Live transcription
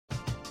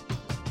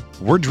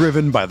We're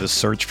driven by the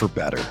search for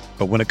better.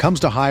 But when it comes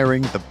to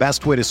hiring, the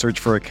best way to search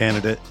for a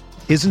candidate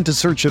isn't to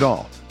search at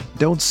all.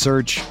 Don't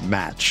search,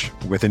 match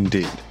with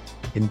Indeed.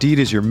 Indeed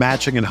is your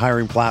matching and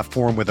hiring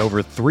platform with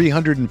over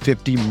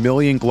 350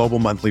 million global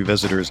monthly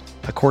visitors,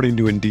 according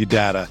to Indeed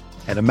data,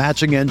 and a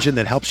matching engine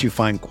that helps you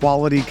find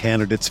quality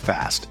candidates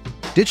fast.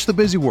 Ditch the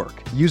busy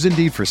work. Use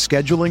Indeed for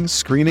scheduling,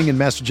 screening, and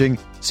messaging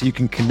so you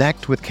can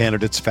connect with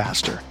candidates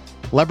faster.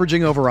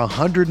 Leveraging over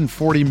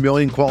 140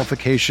 million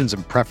qualifications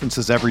and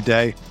preferences every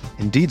day,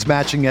 Indeed's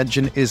matching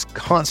engine is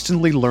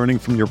constantly learning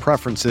from your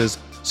preferences,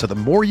 so the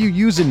more you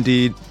use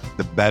Indeed,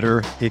 the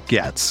better it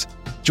gets.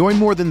 Join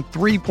more than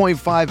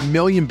 3.5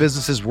 million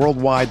businesses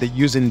worldwide that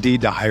use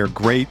Indeed to hire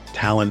great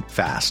talent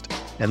fast.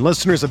 And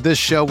listeners of this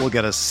show will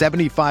get a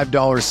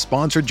 $75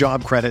 sponsored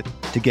job credit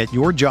to get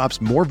your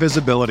jobs more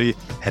visibility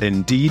at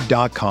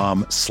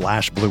Indeed.com/Blue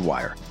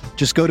Wire.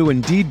 Just go to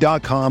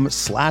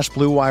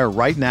Indeed.com/Blue Wire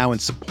right now and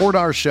support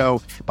our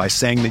show by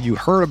saying that you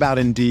heard about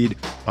Indeed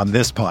on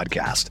this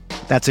podcast.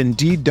 That's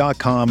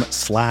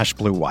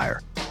Indeed.com/Blue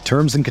Wire.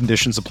 Terms and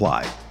conditions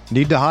apply.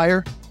 Need to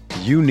hire?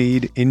 You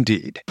need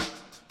Indeed.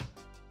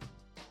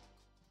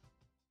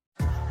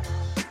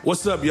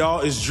 What's up, y'all?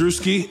 It's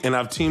Drewski, and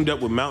I've teamed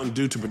up with Mountain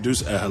Dew to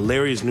produce a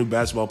hilarious new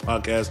basketball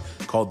podcast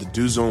called The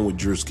Dew Zone with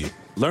Drewski.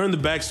 Learn the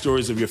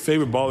backstories of your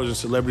favorite ballers and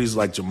celebrities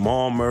like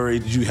Jamal Murray.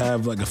 Did you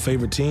have like a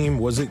favorite team?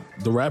 Was it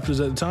the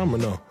Raptors at the time or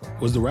no?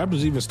 Was the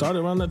Raptors even started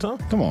around that time?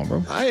 Come on,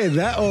 bro. I ain't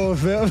that old,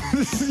 fam.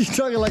 You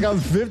talking like I'm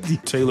 50.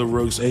 Taylor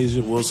Rooks,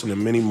 Asia Wilson,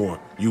 and many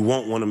more. You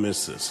won't want to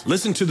miss this.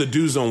 Listen to The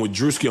Dew Zone with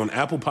Drewski on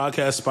Apple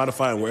Podcasts,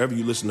 Spotify, and wherever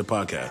you listen to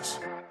podcasts.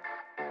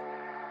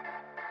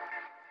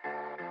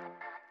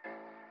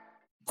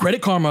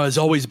 Credit Karma has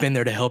always been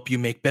there to help you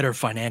make better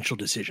financial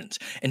decisions,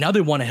 and now they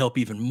want to help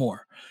even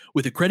more.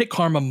 With a Credit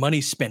Karma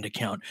Money Spend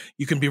account,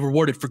 you can be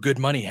rewarded for good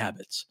money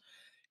habits.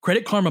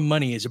 Credit Karma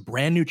Money is a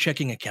brand new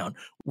checking account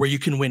where you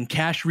can win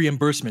cash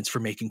reimbursements for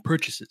making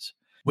purchases.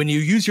 When you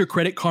use your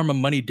Credit Karma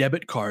Money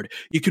debit card,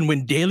 you can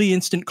win daily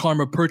Instant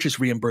Karma purchase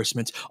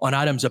reimbursements on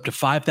items up to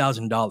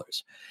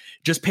 $5,000.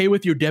 Just pay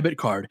with your debit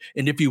card,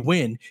 and if you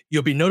win,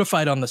 you'll be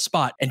notified on the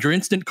spot, and your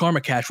Instant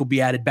Karma cash will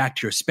be added back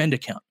to your spend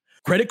account.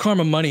 Credit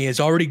Karma Money has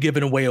already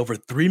given away over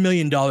 $3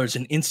 million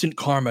in Instant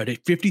Karma to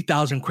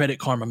 50,000 Credit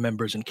Karma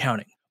members and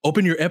counting.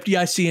 Open your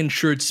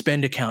FDIC-insured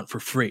spend account for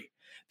free.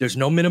 There's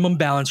no minimum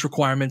balance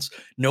requirements,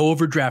 no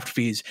overdraft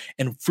fees,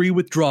 and free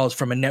withdrawals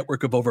from a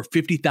network of over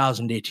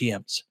 50,000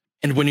 ATMs.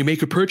 And when you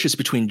make a purchase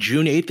between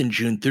June 8th and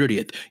June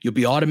 30th, you'll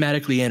be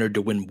automatically entered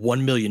to win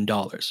 $1 million.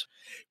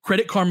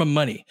 Credit Karma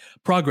Money.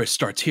 Progress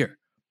starts here.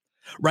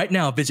 Right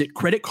now, visit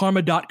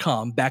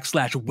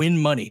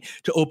creditkarma.com/winmoney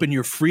to open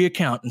your free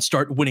account and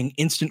start winning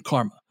instant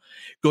karma.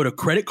 Go to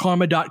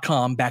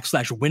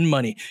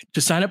creditkarma.com/winmoney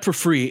to sign up for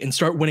free and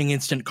start winning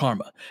instant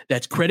karma.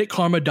 That's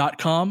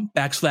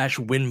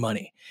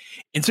creditkarma.com/winmoney.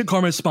 Instant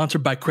Karma is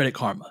sponsored by Credit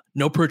Karma.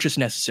 No purchase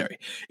necessary.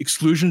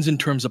 Exclusions and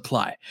terms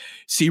apply.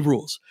 See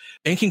rules.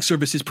 Banking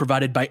services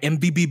provided by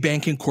MVB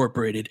Bank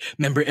Incorporated,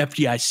 member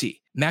FDIC.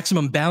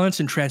 Maximum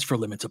balance and transfer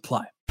limits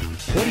apply.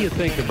 What do you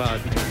think about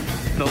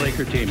the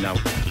Laker team now?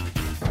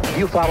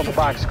 You follow the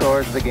box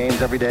scores of the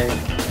games every day?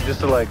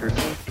 Just the Lakers.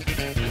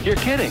 You're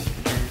kidding.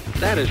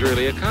 That is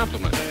really a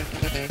compliment.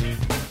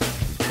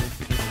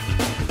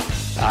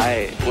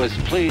 I was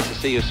pleased to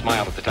see you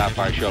smile at the top of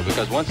our show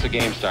because once the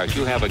game starts,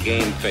 you have a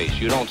game face.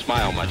 You don't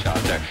smile much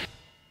out there.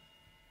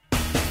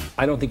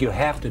 I don't think you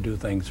have to do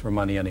things for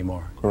money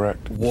anymore.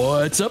 Correct.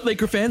 What's up,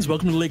 Laker fans?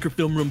 Welcome to the Laker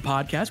Film Room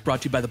Podcast,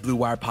 brought to you by the Blue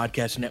Wire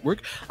Podcast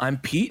Network. I'm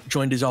Pete,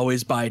 joined as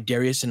always by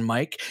Darius and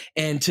Mike.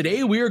 And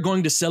today we are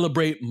going to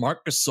celebrate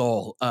Marc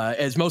Gasol.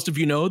 As most of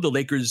you know, the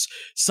Lakers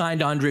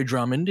signed Andre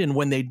Drummond, and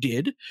when they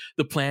did,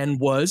 the plan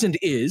was and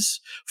is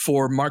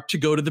for Marc to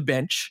go to the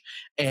bench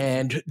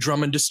and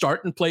Drummond to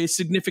start and play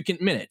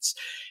significant minutes.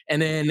 And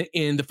then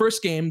in the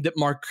first game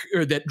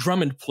that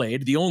Drummond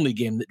played, the only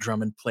game that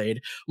Drummond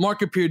played,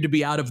 Marc appeared to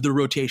be out of the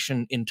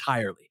rotation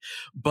entirely.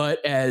 But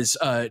as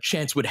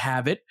chance would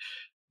have it,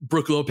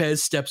 Brook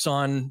Lopez steps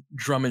on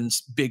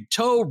Drummond's big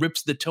toe,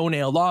 rips the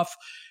toenail off.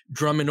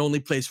 Drummond only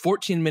plays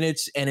 14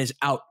 minutes and is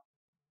out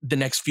the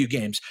next few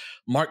games.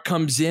 Marc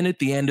comes in at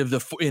the end of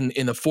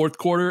in the fourth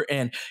quarter,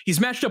 and he's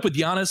matched up with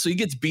Giannis, so he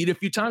gets beat a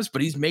few times,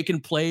 but he's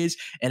making plays.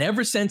 And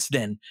ever since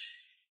then,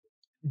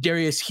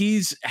 Darius,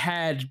 he's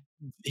had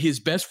his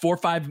best 4 or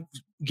 5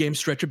 game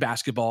stretch of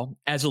basketball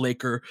as a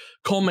Laker,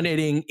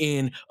 culminating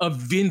in a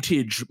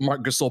vintage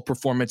Marc Gasol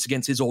performance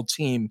against his old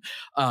team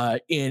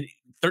in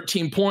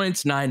 13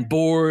 points, 9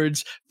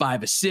 boards,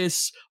 5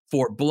 assists,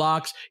 4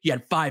 blocks. He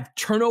had 5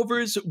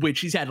 turnovers,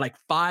 which he's had like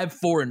 5,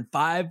 4, and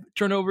 5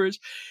 turnovers.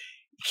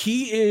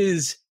 He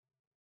is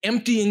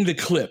emptying the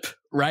clip,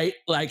 right?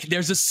 Like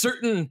there's a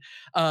certain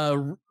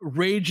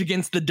rage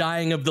against the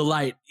dying of the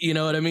light. You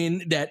know what I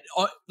mean? That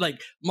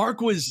like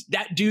Marc was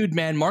that dude,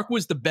 man. Marc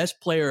was the best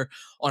player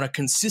on a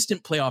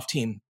consistent playoff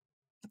team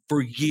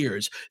for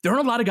years. There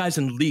aren't a lot of guys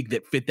in the league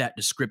that fit that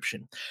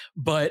description.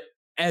 But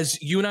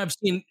as you and I have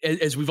seen,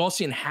 as we've all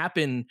seen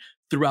happen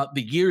throughout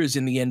the years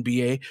in the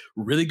NBA.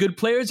 Really good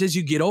players, as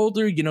you get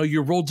older,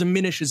 your role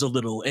diminishes a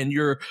little and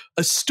you're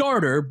a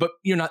starter, but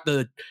you're not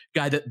the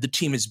guy that the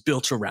team is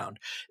built around.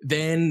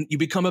 Then you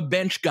become a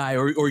bench guy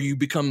or you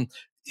become,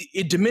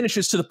 it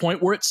diminishes to the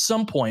point where at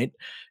some point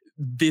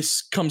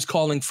this comes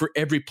calling for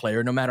every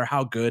player, no matter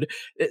how good.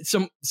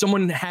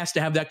 Someone has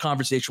to have that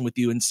conversation with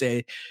you and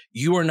say,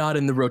 you are not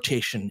in the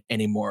rotation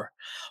anymore.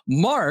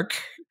 Mark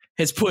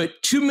has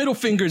put 2 middle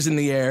fingers in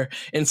the air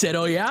and said,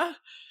 oh yeah?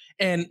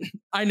 And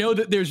I know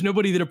that there's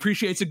nobody that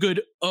appreciates a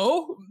good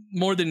oh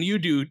more than you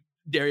do,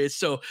 Darius.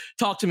 So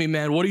talk to me,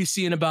 man. What are you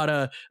seeing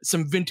about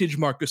some vintage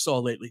Marc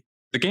Gasol lately?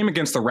 The game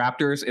against the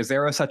Raptors, is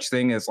there a such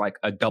thing as like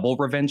a double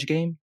revenge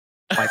game?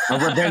 Like a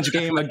revenge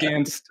game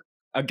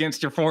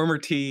against your former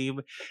team,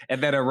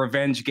 and then a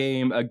revenge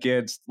game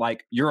against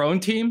like your own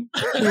team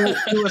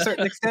to a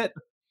certain extent?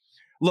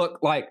 Look,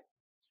 like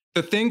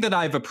the thing that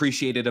I've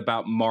appreciated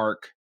about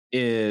Mark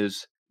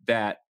is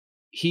that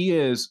he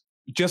is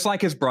just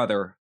like his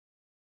brother.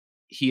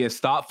 He is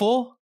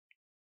thoughtful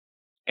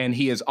and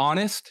he is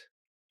honest,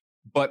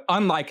 but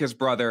unlike his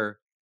brother,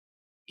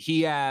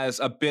 he has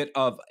a bit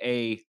of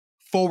a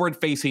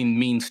forward-facing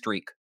mean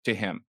streak to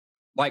him.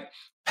 Like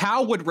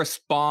Pau would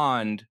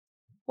respond.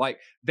 Like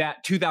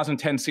that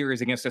 2010 series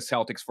against the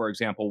Celtics, for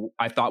example,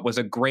 I thought was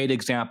a great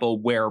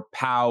example where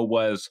Pau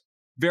was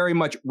very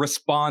much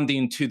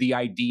responding to the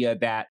idea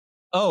that,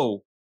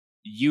 oh,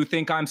 you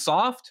think I'm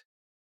soft?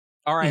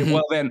 All right,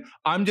 well then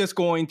I'm just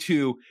going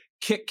to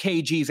kick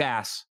KG's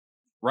ass,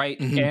 right?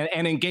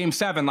 And in game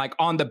 7, like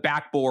on the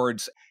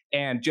backboards,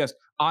 and just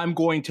I'm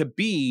going to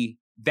be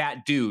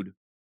that dude.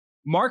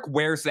 Mark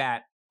wears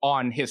that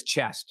on his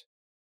chest.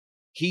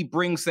 He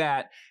brings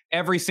that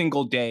every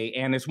single day,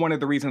 and it's one of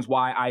the reasons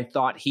why I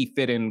thought he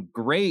fit in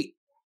great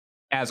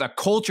as a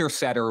culture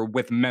setter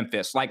with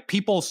Memphis. Like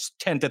people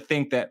tend to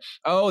think that,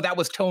 oh, that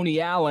was Tony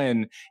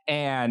Allen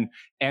and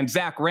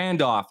Zach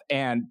Randolph,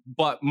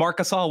 but Marc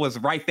Gasol was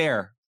right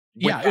there.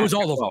 Yeah, it was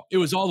all of them. It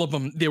was all of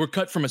them. They were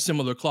cut from a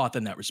similar cloth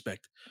in that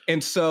respect.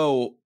 And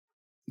so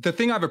the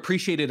thing I've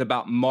appreciated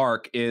about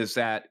Mark is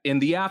that in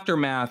the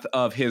aftermath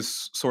of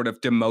his sort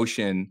of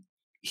demotion,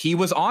 he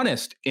was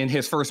honest in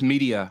his first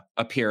media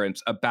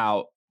appearance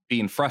about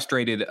being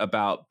frustrated,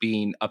 about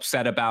being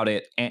upset about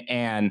it.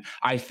 And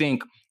I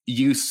think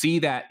you see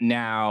that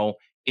now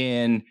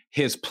in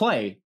his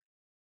play.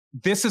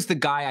 This is the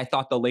guy I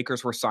thought the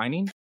Lakers were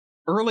signing.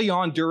 Early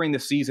on during the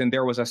season,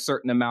 there was a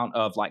certain amount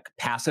of like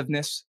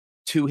passiveness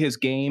to his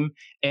game.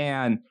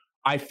 And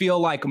I feel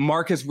like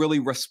Mark has really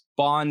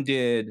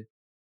responded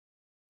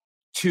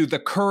to the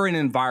current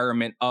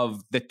environment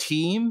of the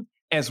team,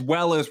 as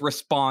well as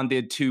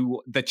responded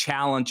to the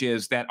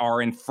challenges that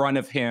are in front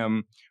of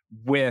him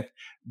with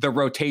the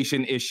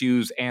rotation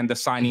issues and the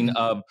signing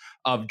of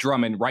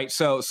Drummond, right?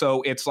 So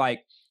it's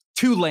like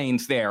 2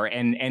 lanes there,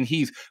 and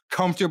he's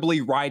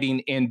comfortably riding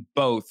in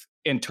both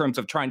in terms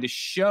of trying to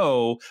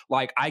show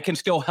like I can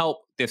still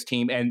help this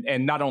team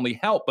and not only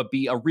help, but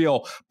be a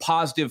real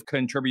positive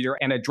contributor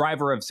and a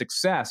driver of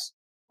success,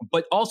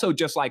 but also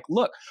just like,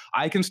 look,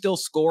 I can still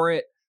score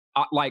it.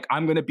 Like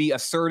I'm going to be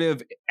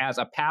assertive as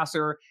a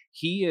passer.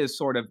 He is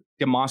sort of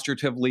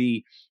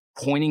demonstratively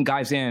pointing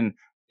guys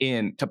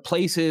into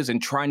places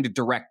and trying to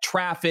direct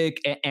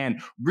traffic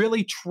and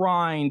really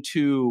trying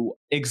to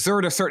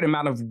exert a certain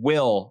amount of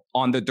will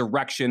on the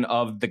direction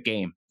of the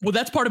game. Well,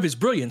 that's part of his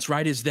brilliance,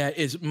 right?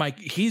 Is Mike,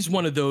 he's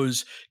one of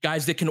those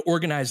guys that can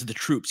organize the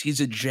troops. He's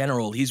a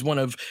general. He's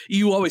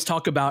you always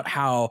talk about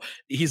how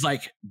he's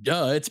like,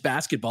 duh, it's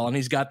basketball. And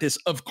he's got this,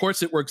 of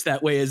course it works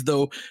that way, as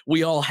though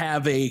we all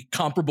have a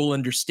comparable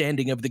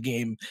understanding of the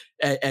game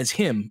as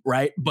him,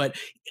 right? But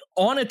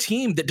on a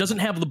team that doesn't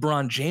have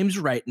LeBron James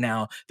right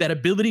now, that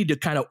ability to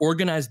kind of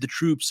organize the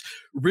troops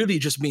really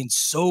just means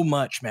so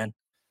much, man.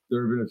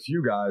 There have been a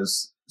few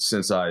guys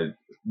since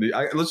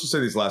let's just say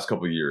these last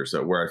couple of years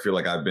where I feel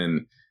like I've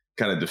been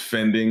kind of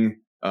defending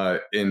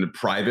in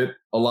private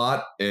a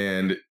lot.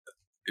 And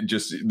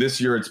just this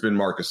year it's been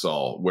Marc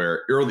Gasol,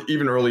 where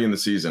even early in the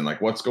season,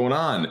 like what's going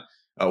on?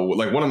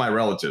 Like one of my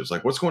relatives,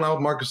 like what's going on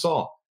with Marc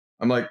Gasol?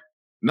 I'm like,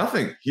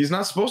 nothing. He's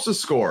not supposed to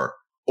score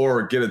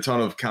or get a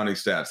ton of counting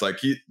stats. Like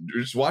he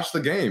just watch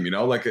the game,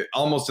 like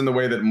almost in the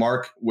way that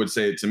Mark would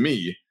say it to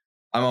me.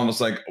 I'm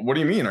almost like, what do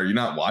you mean? Are you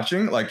not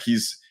watching? Like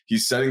he's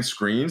setting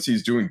screens.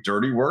 He's doing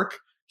dirty work.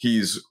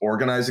 He's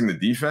organizing the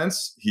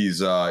defense. He's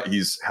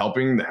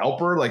helping the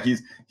helper. Like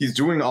he's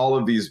doing all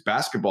of these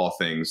basketball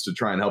things to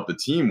try and help the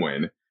team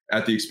win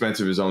at the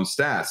expense of his own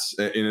stats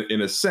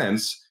in a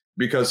sense,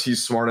 because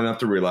he's smart enough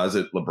to realize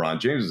that LeBron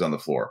James is on the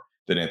floor,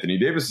 that Anthony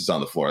Davis is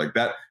on the floor. Like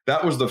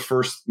that was the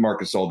first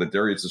Marc Gasol that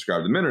Darius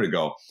described a minute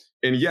ago.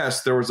 And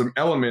yes, there was an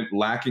element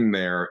lacking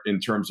there in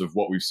terms of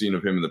what we've seen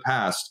of him in the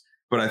past,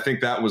 but I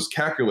think that was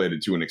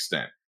calculated to an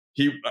extent.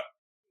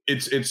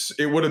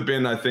 It would have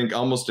been, I think,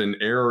 almost an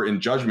error in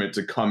judgment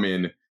to come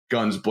in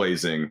guns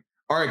blazing.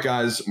 All right,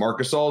 guys, Marc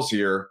Gasol's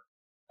here.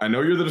 I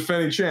know you're the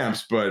defending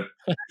champs, but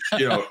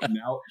now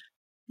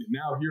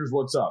here's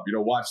what's up.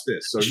 Watch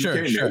this. So he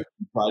came in.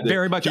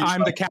 Very much.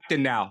 I'm the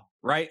captain now.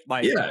 right?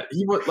 Like, yeah,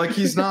 he was like,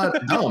 he's not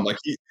dumb. Like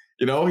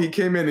he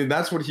came in and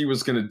that's what he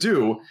was going to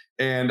do.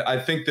 And I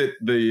think that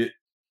the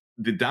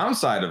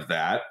downside of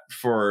that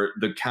for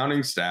the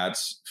counting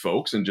stats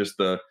folks and just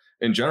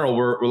in general,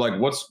 we're like,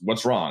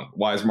 what's wrong?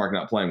 Why is Mark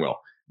not playing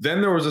well?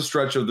 Then there was a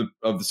stretch of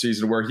the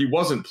season where he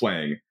wasn't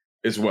playing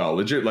as well,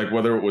 legit. Like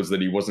whether it was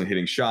that he wasn't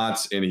hitting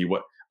shots and he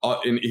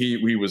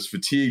was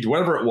fatigued,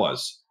 whatever it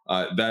was.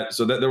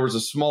 That there was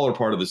a smaller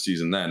part of the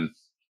season then,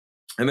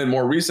 and then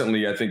more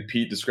recently, I think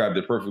Pete described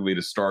it perfectly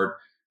to start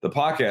the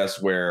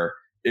podcast, where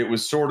it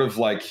was sort of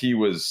like he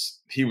was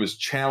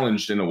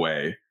challenged in a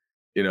way,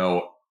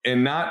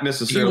 and not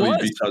necessarily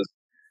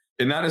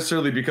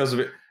because of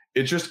it.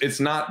 It's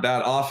not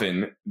that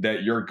often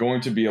that you're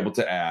going to be able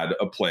to add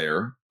a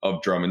player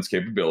of Drummond's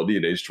capability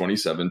at age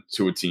 27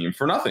 to a team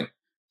for nothing.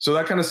 So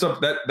that kind of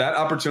stuff, that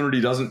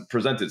opportunity doesn't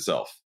present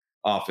itself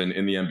often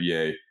in the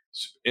NBA.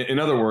 In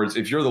other words,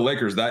 if you're the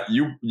Lakers, that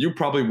you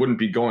probably wouldn't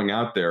be going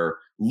out there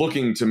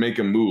looking to make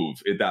a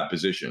move at that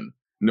position,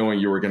 knowing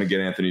you were going to get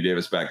Anthony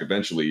Davis back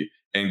eventually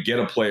and get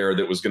a player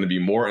that was going to be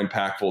more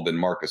impactful than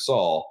Marc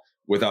Gasol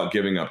without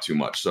giving up too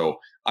much. So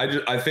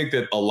I think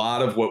that a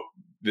lot of what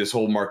this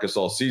whole Marc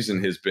Gasol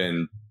season has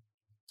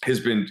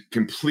been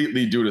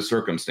completely due to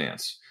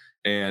circumstance,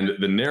 and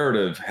the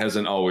narrative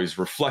hasn't always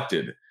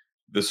reflected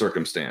the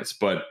circumstance.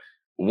 But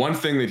one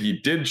thing that he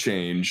did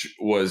change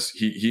was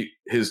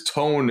his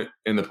tone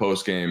in the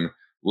post game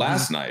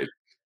last night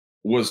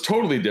was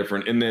totally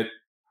different, in that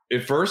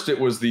at first it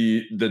was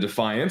the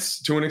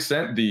defiance to an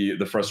extent,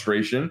 the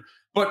frustration,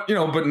 but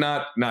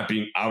not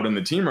being out on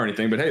the team or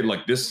anything, but hey,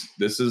 like this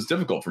is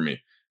difficult for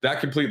me. That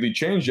completely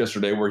changed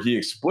yesterday, where he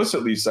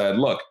explicitly said,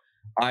 look,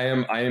 I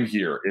am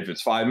here. If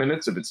it's 5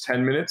 minutes, if it's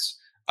 10 minutes,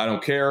 I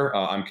don't care.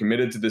 I'm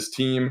committed to this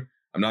team.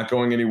 I'm not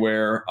going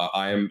anywhere.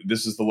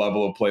 This is the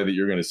level of play that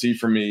you're going to see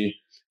from me.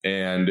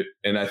 And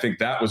I think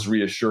that was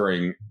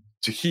reassuring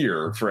to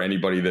hear for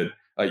anybody that,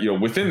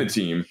 within the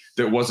team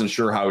that wasn't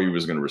sure how he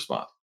was going to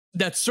respond.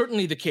 That's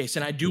certainly the case.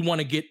 And I do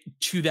want to get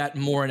to that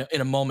more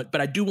in a moment,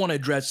 but I do want to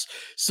address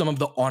some of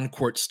the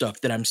on-court stuff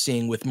that I'm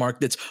seeing with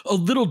Mark that's a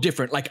little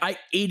different. Like, I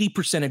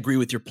 80% agree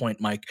with your point,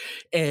 Mike.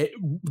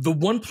 The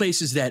one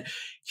place is that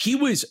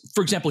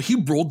for example, he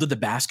rolled to the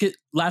basket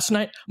last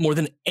night more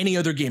than any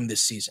other game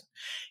this season.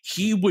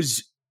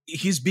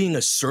 He's being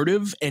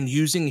assertive and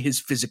using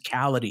his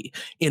physicality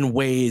in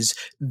ways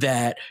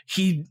that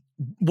he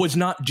was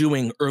not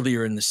doing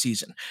earlier in the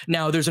season.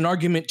 Now, there's an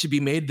argument to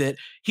be made that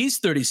he's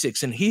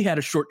 36 and he had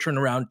a short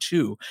turnaround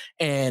too.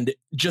 And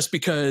just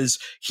because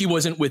he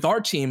wasn't with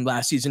our team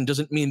last season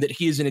doesn't mean that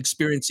he isn't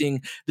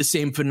experiencing the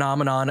same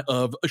phenomenon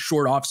of a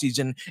short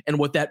offseason and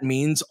what that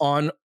means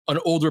on an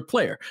older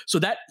player. So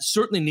that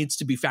certainly needs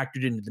to be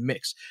factored into the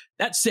mix.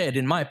 That said,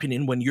 in my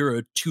opinion, when you're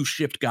a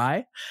 2-shift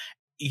guy,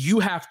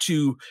 you have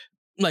to,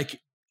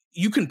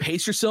 you can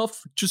pace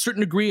yourself to a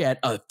certain degree at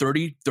a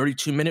 30,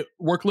 32-minute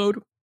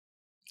workload.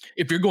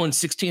 If you're going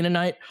 16 a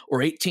night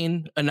or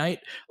 18 a night,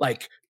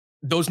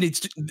 those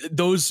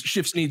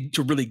shifts need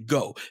to really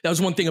go. That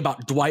was one thing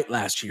about Dwight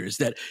last year, is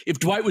that if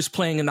Dwight was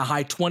playing in the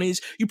high 20s,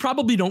 you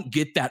probably don't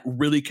get that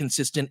really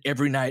consistent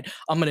every night,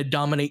 I'm going to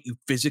dominate you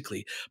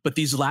physically. But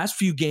these last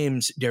few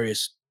games,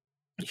 Darius,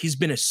 he's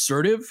been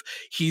assertive.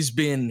 He's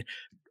been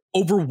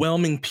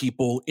overwhelming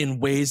people in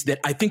ways that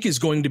I think is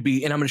going to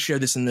be, and I'm going to share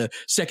this in the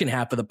second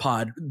half of the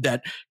pod,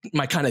 that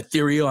my kind of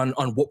theory on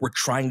what we're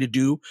trying to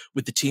do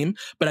with the team.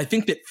 But I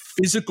think that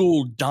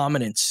physical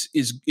dominance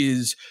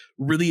is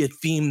really a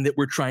theme that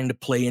we're trying to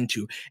play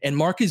into. And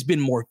Mark has been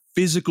more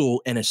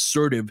physical and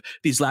assertive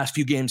these last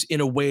few games in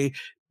a way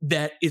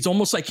that it's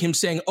almost like him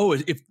saying, oh,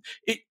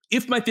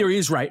 if my theory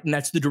is right, and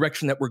that's the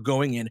direction that we're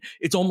going in,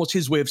 it's almost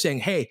his way of saying,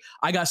 hey,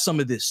 I got some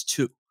of this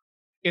too.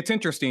 It's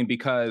interesting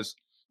because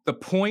the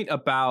point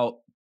about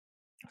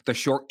the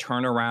short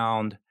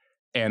turnaround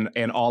and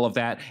all of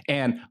that,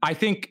 and I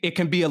think it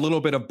can be a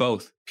little bit of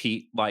both,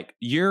 Pete. Like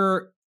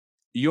your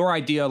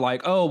idea,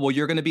 like, oh, well,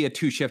 you're going to be a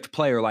 2-shift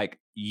player, like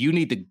you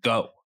need to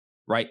go,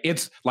 right?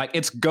 It's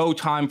go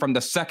time from the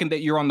second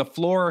that you're on the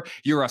floor.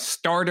 You're a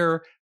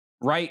starter,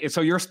 right? And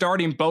so you're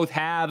starting both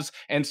halves,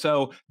 and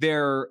so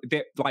they're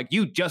like,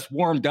 you just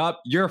warmed up,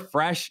 you're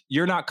fresh,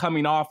 you're not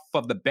coming off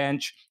of the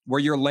bench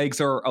where your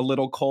legs are a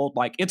little cold.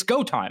 Like, it's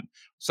go time.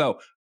 So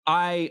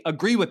I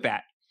agree with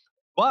that.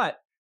 But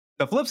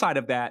the flip side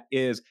of that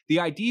is the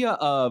idea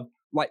of,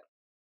 like,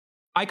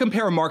 I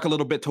compare Mark a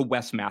little bit to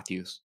Wes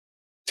Matthews.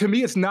 To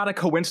me, it's not a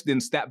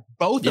coincidence that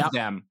both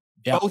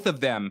of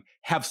them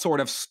have sort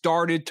of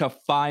started to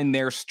find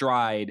their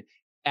stride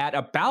at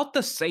about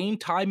the same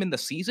time in the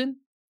season.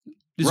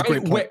 This is a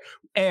great point.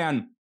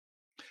 And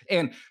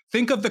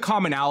think of the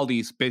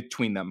commonalities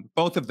between them.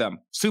 Both of them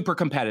super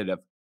competitive.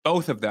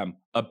 Both of them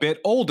a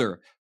bit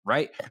older,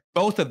 right?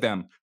 Both of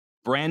them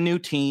brand new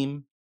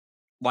team,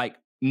 like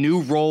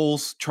new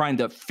roles, trying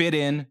to fit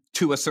in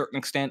to a certain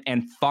extent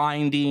and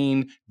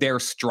finding their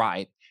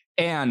stride.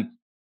 And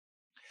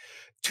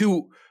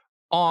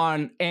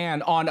on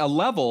a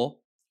level,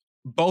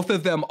 both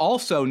of them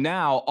also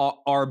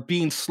now are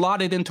being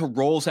slotted into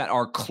roles that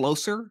are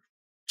closer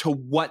to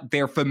what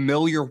they're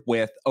familiar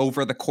with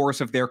over the course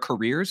of their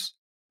careers,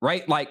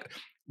 right? Like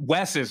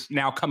Wes is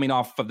now coming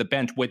off of the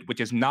bench, which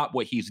is not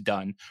what he's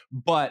done.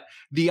 But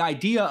the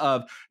idea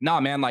of, nah,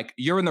 man, like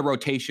you're in the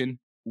rotation,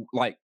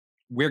 like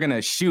we're going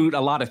to shoot a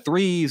lot of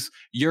threes.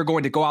 You're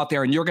going to go out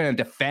there and you're going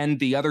to defend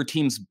the other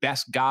team's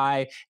best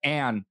guy.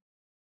 And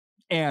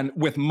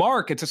with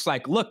Mark, it's just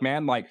like, look,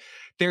 man, like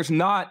there's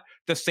not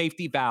the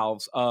safety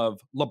valves of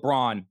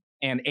LeBron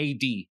and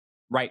AD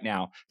right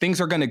now. Things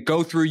are going to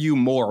go through you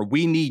more.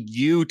 We need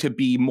you to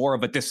be more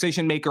of a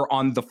decision maker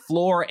on the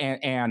floor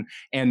and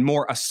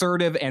more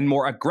assertive and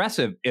more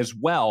aggressive as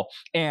well.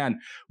 And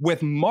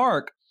with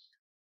Mark,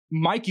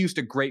 Mike used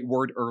a great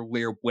word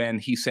earlier when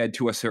he said,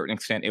 to a certain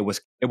extent, it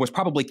was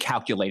probably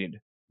calculated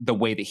the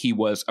way that he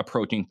was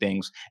approaching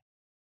things.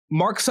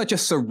 Mark's such a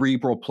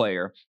cerebral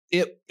player.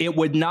 It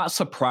would not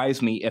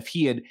surprise me if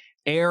he had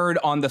erred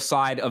on the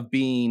side of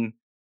being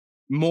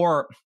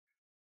more,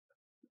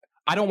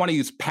 I don't want to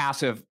use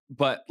passive,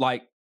 but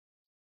like,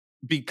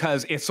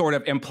 because it sort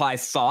of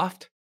implies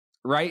soft,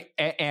 right?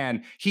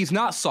 And he's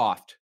not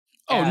soft.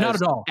 Oh, not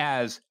at all.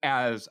 As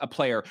a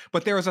player,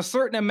 but there is a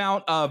certain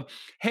amount of,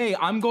 hey,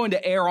 I'm going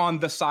to err on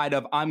the side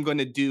of I'm going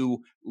to do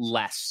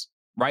less,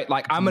 right?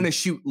 Like I'm going to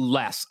shoot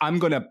less. I'm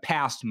going to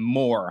pass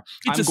more.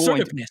 It's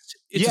assertiveness.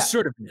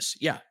 Assertiveness.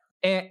 Yeah.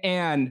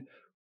 And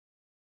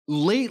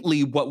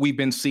lately, what we've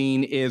been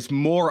seeing is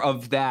more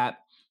of that.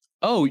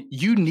 Oh,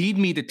 you need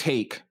me to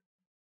take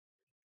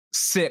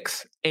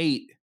 6,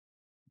 8,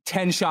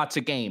 10 shots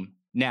a game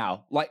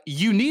now. Like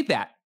you need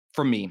that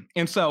from me.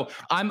 And so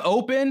I'm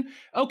open.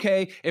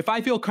 Okay, if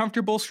I feel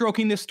comfortable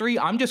stroking this three,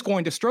 I'm just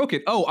going to stroke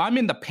it. Oh, I'm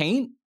in the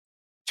paint,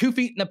 2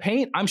 feet in the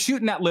paint. I'm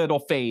shooting that little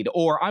fade,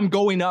 or I'm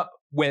going up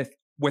with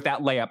that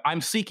layup. I'm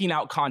seeking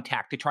out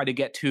contact to try to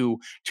get to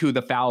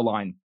the foul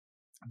line.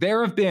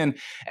 There have been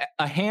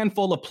a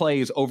handful of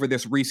plays over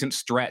this recent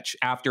stretch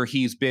after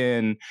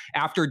Drummond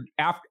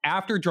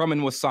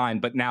was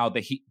signed,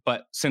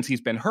 but since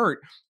he's been hurt,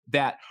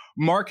 that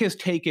Mark has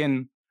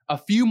taken a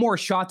few more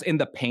shots in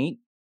the paint,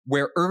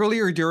 where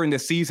earlier during the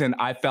season,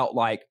 I felt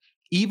like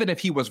even if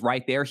he was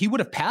right there, he would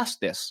have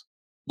passed this.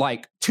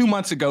 Like 2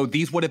 months ago,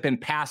 these would have been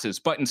passes.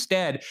 But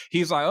instead,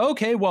 he's like,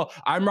 okay, well,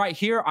 I'm right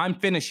here. I'm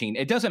finishing.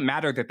 It doesn't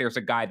matter that there's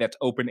a guy that's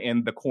open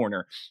in the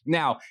corner.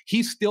 Now,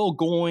 he's still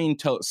going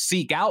to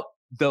seek out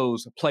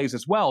those plays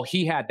as well.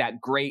 He had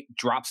that great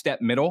drop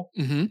step middle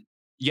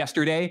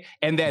yesterday,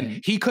 and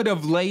then he could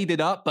have laid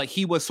it up, but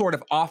he was sort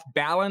of off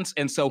balance.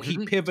 And so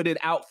he pivoted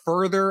out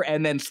further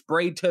and then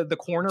sprayed to the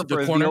corner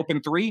for the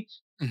open three.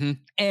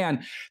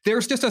 And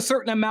there's just a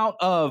certain amount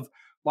of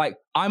like,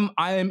 I'm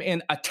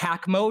in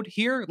attack mode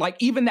here. Like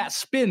even that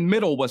spin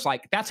middle was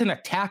like, that's an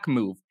attack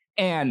move.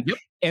 And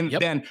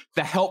then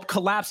the help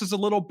collapses a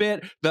little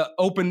bit. The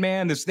open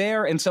man is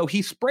there. And so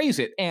he sprays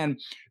it. And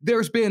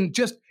there's been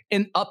just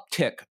an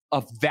uptick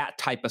of that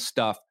type of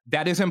stuff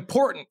that is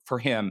important for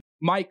him.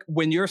 Mike,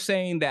 when you're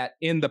saying that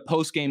in the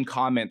post-game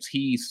comments,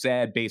 he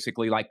said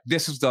basically like,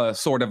 this is the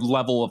sort of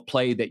level of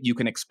play that you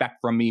can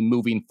expect from me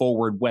moving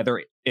forward,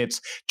 whether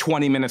it's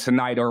 20 minutes a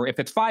night or if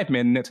it's 5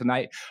 minutes a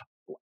night.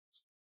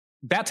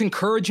 That's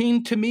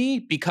encouraging to me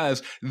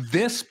because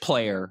this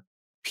player,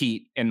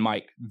 Pete and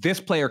Mike, this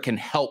player can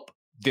help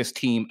this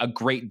team a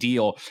great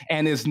deal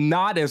and is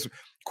not as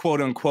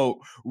quote unquote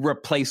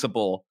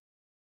replaceable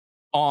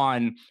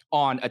on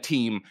a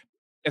team,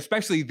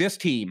 especially this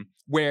team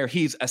where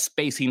he's a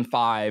spacing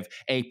 5,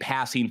 a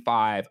passing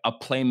 5, a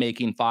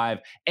playmaking 5,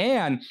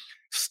 and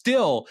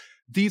still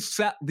these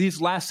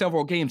last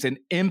several games, an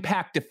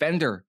impact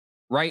defender,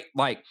 right?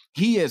 Like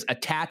he is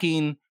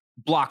attacking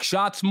block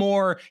shots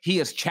more. He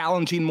is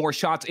challenging more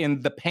shots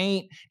in the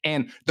paint.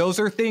 And those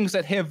are things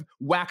that have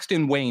waxed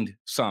and waned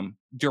some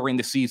during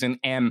the season.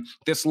 And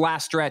this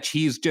last stretch,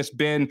 he's just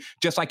been,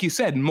 just like you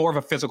said, more of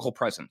a physical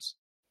presence.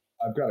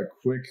 I've got a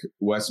quick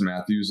Wes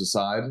Matthews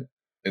aside,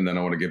 and then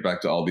I want to get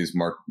back to all these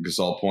Marc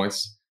Gasol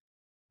points.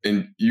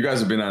 And you guys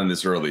have been on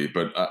this early,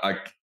 but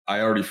I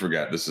already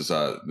forget.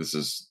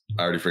 I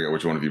already forget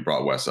which one of you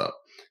brought Wes up.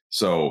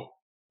 So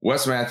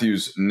Wes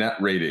Matthews net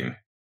rating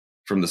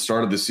from the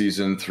start of the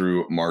season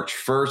through March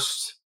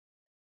 1st,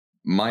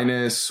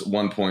 minus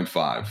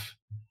 1.5.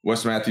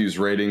 Wes Matthews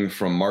rating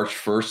from March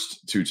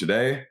 1st to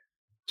today,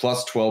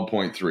 plus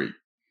 12.3.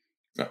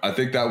 I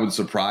think that would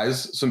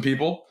surprise some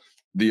people.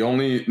 The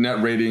only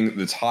net rating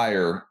that's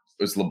higher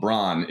is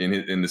LeBron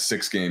in the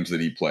 6 games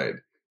that he played.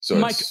 So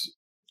Mike,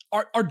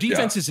 our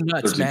defense is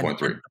nuts,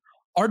 13.3. man.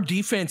 Our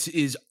defense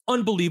is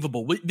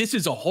unbelievable. This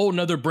is a whole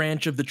nother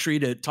branch of the tree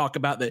to talk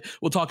about that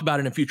we'll talk about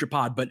in a future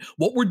pod. But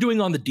what we're doing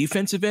on the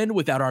defensive end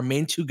without our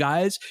main 2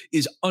 guys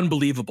is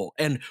unbelievable.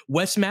 And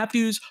Wes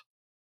Matthews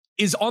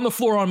is on the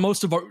floor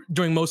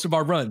during most of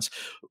our runs.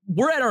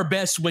 We're at our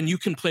best when you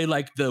can play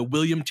like the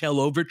William Tell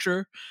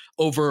overture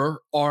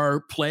over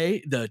our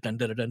play. The dun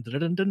dun dun dun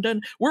dun dun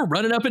dun. We're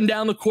running up and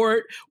down the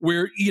court.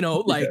 We're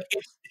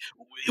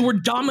we're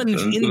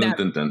dominant in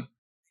that.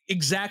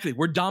 Exactly.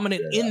 We're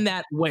dominant in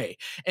that way.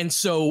 And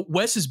so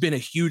Wes has been a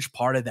huge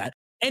part of that.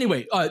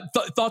 Anyway,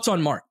 thoughts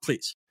on Mark,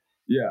 please.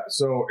 Yeah.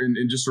 So, and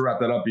just to wrap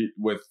that up,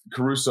 with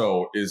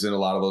Caruso is in a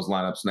lot of those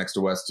lineups next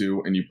to West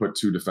too, and you put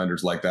two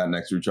defenders like that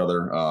next to each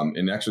other,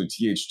 and actually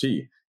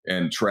THT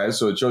and Trez.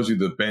 So it shows you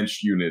the bench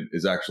unit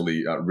is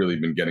actually really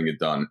been getting it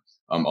done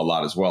a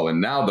lot as well.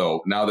 And now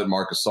that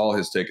Marc Gasol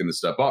has taken the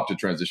step up to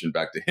transition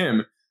back to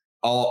him,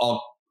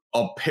 I'll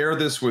pair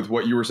this with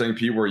what you were saying,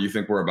 Pete, where you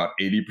think we're about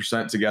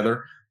 80%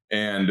 together,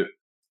 and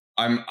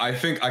I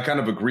think I kind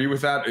of agree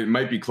with that. It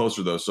might be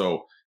closer though.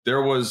 So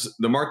there was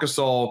the Marc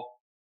Gasol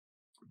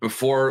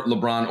before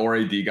LeBron or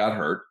AD got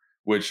hurt,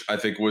 which I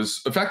think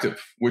was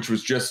effective, which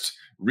was just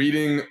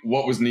reading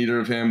what was needed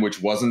of him,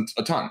 which wasn't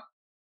a ton.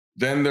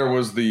 Then there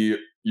was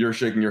you're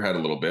shaking your head a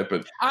little bit,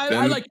 but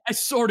I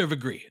sort of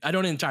agree. I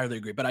don't entirely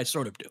agree, but I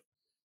sort of do.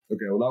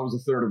 Okay, well, that was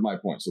a third of my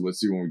point. So let's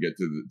see when we get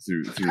to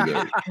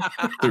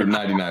through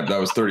 99. That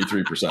was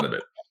 33% of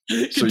it.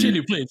 So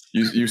Continue, please.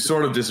 You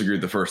sort of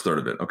disagreed the first third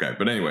of it. Okay,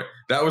 but anyway,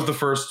 that was the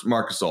first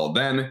Marc Gasol.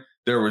 Then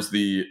there was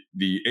the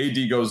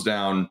AD goes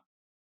down.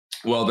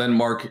 Well, then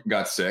Mark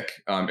got sick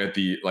at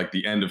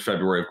the end of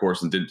February, of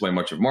course, and didn't play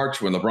much of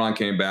March when LeBron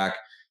came back.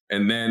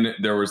 And then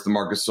there was the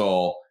Marc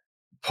Gasol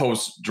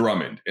post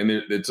Drummond, and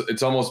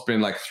it's almost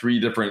been like three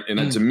different.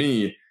 And to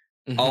me,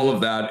 all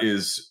of that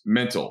is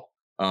mental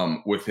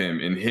with him.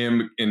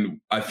 And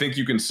I think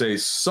you can say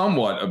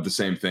somewhat of the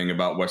same thing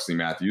about Wesley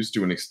Matthews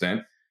to an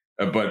extent,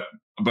 but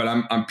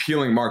I'm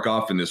peeling Mark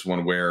off in this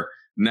one where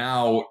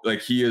now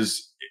like he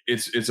is.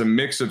 It's a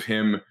mix of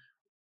him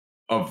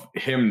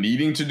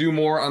needing to do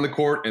more on the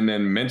court and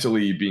then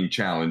mentally being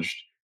challenged,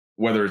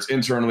 whether it's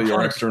internally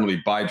or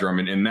externally by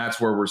Drummond. And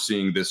that's where we're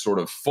seeing this sort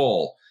of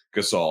full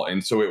Gasol.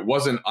 And so it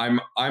wasn't, I'm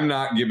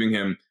not giving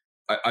him,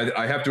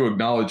 I have to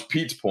acknowledge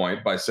Pete's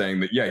point by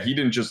saying that, yeah, he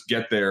didn't just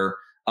get there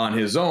on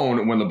his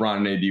own when LeBron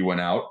and AD went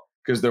out,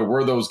 because there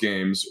were those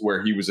games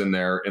where he was in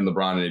there and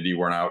LeBron and AD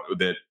weren't out,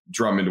 that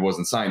Drummond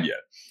wasn't signed yet.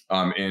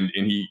 And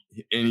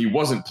he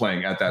wasn't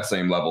playing at that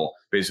same level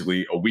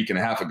basically a week and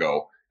a half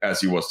ago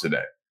as he was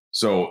today.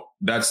 So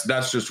that's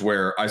just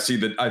where I see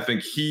that. I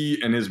think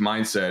he and his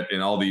mindset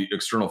and all the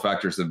external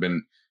factors have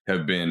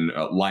been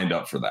lined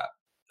up for that.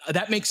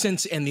 That makes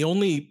sense. And the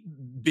only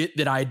bit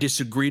that I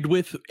disagreed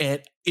with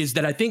is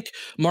that I think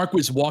Mark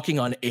was walking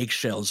on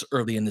eggshells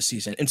early in the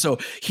season. And so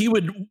he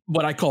would,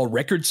 what I call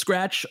record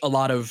scratch, a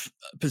lot of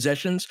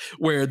possessions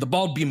where the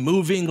ball would be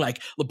moving,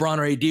 like LeBron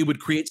or AD would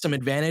create some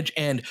advantage.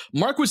 And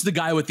Mark was the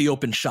guy with the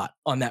open shot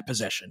on that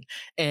possession.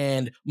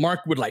 And Mark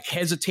would like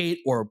hesitate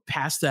or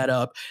pass that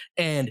up.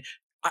 And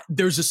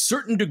there's a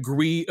certain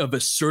degree of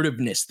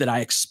assertiveness that I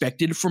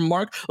expected from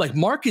Mark. Like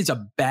Mark is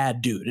a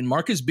bad dude, and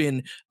Mark has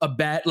been a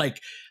bad, like,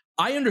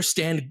 I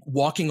understand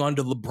walking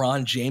onto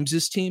LeBron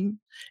James's team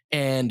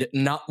and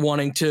not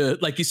wanting to,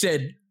 like you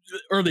said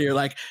earlier,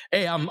 like,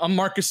 hey, I'm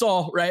Marc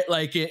Gasol, right?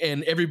 Like,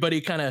 and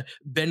everybody kind of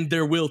bend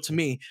their will to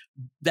me.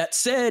 That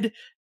said,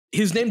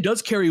 his name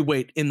does carry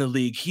weight in the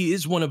league. He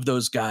is one of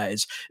those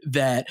guys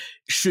that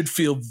should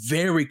feel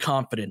very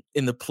confident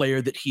in the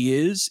player that he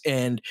is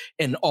and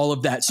all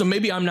of that. So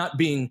maybe I'm not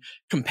being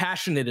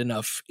compassionate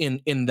enough in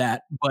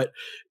that, but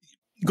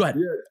go ahead.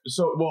 Yeah.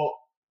 So, well,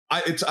 I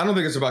don't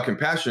think it's about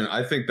compassion.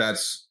 I think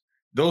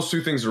those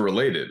two things are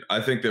related. I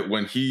think that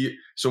when he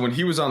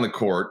was on the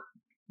court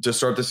to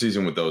start the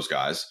season with those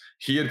guys,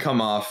 he had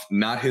come off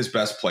not his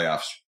best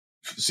playoff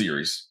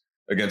series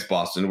against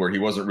Boston, where he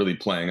wasn't really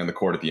playing on the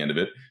court at the end of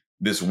it.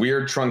 This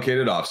weird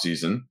truncated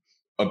offseason,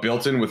 a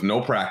built-in with no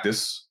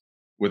practice,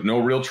 with no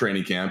real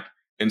training camp.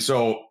 And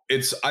so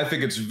I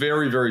think it's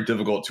very, very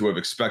difficult to have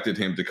expected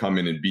him to come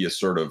in and be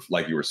assertive,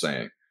 like you were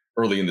saying,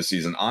 early in the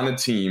season on a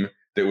team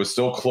that was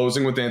still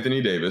closing with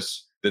Anthony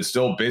Davis, that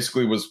still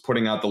basically was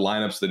putting out the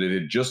lineups that it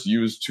had just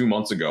used 2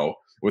 months ago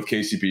with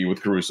KCP,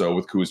 with Caruso,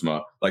 with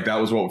Kuzma. Like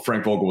that was what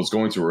Frank Vogel was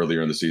going through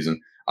earlier in the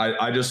season.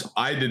 I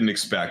didn't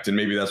expect, and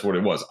maybe that's what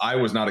it was. I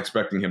was not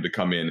expecting him to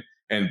come in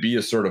and be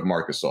assertive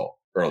Marc Gasol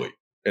early.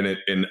 And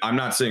I'm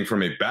not saying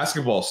from a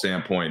basketball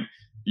standpoint,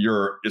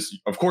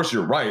 of course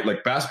you're right.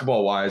 Like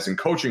basketball wise and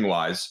coaching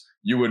wise,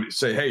 you would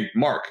say, hey,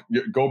 Mark,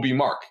 go be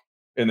Mark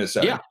in this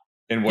setting. Yeah.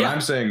 And what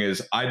I'm saying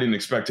is I didn't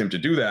expect him to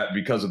do that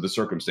because of the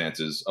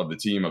circumstances of the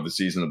team, of the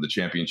season, of the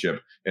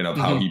championship, and of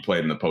how he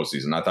played in the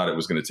postseason. I thought it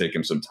was going to take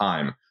him some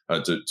time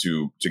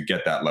to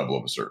get that level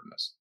of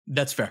assertiveness.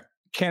 That's fair.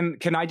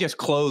 Can I just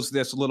close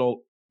this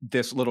little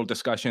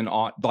discussion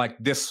on like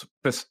this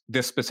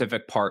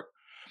specific part?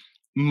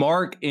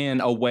 Mark, in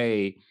a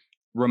way,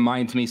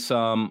 reminds me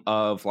some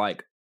of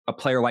like a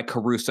player like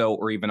Caruso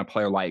or even a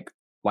player like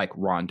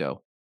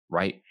Rondo,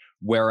 right?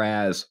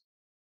 Whereas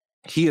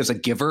he is a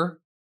giver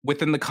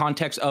within the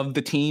context of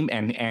the team,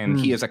 and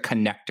he is a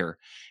connector.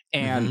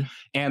 And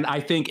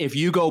I think if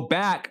you go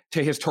back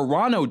to his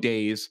Toronto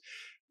days,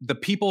 the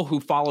people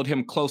who followed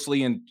him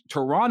closely in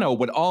Toronto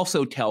would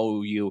also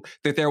tell you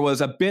that there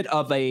was a bit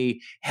of a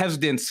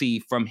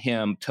hesitancy from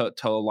him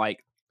to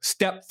like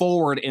step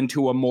forward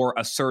into a more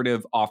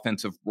assertive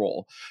offensive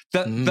role.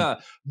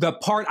 The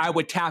part I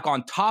would tack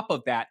on top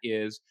of that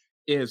is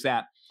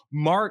that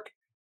Mark,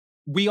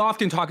 we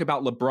often talk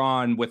about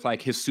LeBron with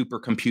like his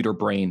supercomputer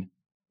brain,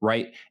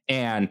 right?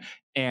 And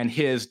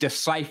his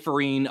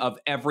deciphering of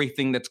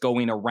everything that's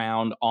going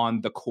around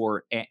on the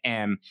court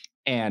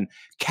and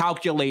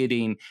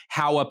calculating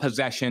how a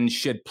possession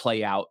should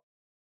play out.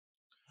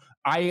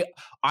 I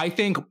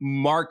think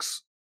Mark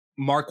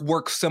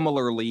works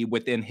similarly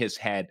within his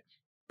head,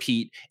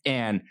 Pete.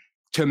 And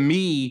to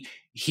me,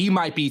 he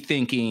might be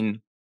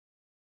thinking,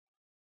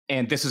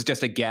 and this is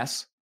just a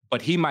guess,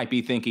 but he might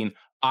be thinking,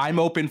 I'm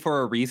open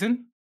for a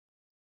reason.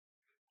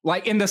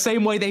 Like in the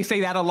same way they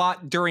say that a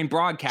lot during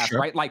broadcasts, sure.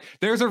 Right? Like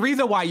there's a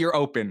reason why you're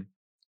open.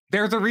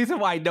 There's a reason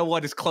why no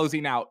one is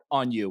closing out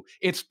on you.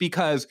 It's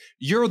because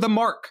you're the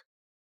Mark.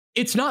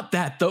 It's not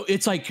that though.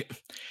 It's like,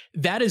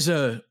 that is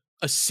a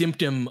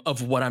symptom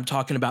of what I'm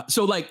talking about.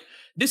 So like,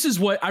 this is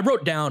what I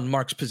wrote down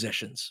Mark's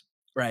possessions,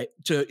 right?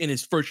 In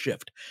his first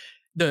shift.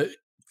 The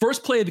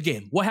first play of the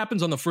game. What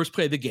happens on the first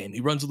play of the game?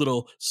 He runs a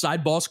little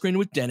side ball screen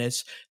with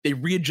Dennis. They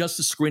readjust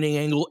the screening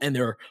angle and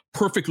they're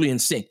perfectly in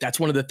sync. That's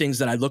one of the things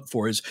that I look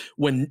for is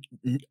when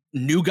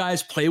new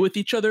guys play with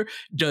each other,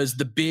 does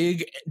the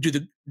big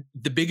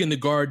and the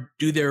guard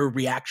do their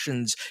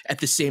reactions at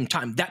the same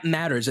time? That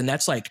matters. And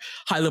that's like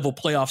high level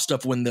playoff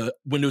stuff. When the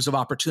windows of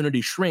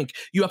opportunity shrink,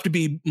 you have to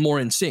be more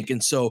in sync.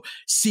 And so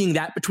seeing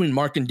that between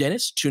Mark and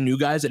Dennis, two new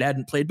guys that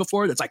hadn't played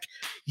before, that's like,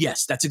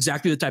 yes, that's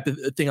exactly the type of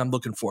thing I'm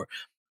looking for.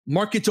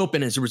 Mark gets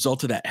open as a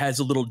result of that, has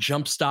a little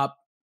jump stop,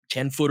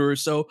 10-footer or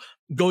so,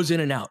 goes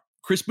in and out.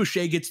 Chris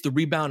Boucher gets the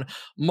rebound.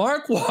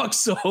 Mark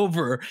walks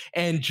over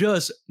and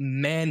just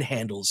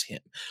manhandles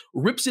him,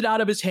 rips it out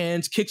of his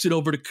hands, kicks it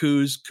over to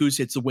Kuz. Kuz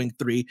hits the wing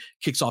three,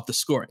 kicks off the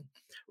scoring,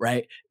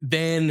 right?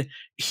 Then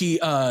he,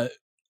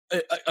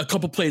 a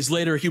couple plays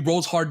later, he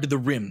rolls hard to the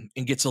rim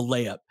and gets a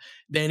layup.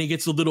 Then he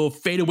gets a little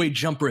fadeaway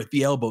jumper at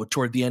the elbow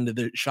toward the end of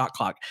the shot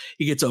clock.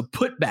 He gets a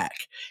putback.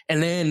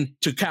 And then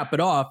to cap it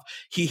off,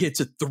 he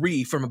hits a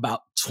three from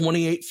about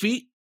 28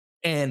 feet.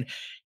 And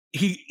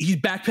he's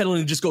backpedaling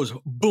and just goes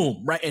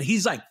boom, right? And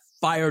he's like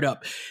fired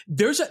up.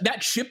 There's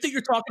that chip that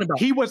you're talking about.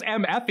 He was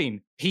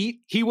MFing.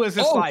 He was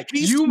just like,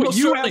 you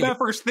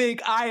MFers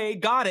think I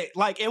ain't got it.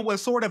 Like it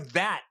was sort of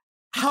that.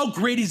 How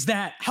great is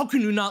that? How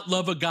can you not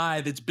love a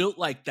guy that's built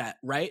like that,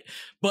 right?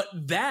 But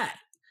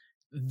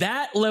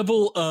that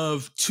level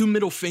of two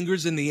middle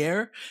fingers in the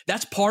air,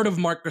 that's part of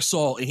Marc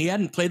Gasol, and he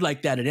hadn't played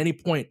like that at any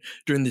point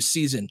during the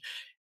season.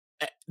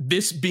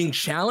 This being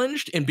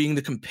challenged and being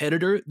the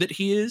competitor that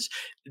he is,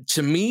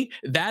 to me,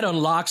 that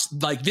unlocks,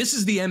 like, this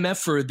is the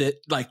MFer that,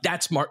 like,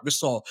 that's Marc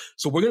Gasol.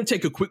 So we're going to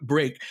take a quick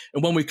break,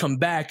 and when we come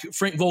back,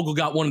 Frank Vogel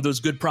got one of those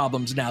good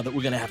problems now that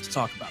we're going to have to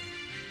talk about.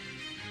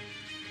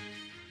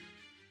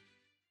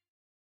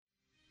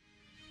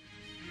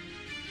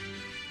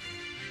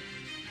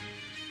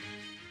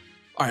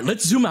 All right,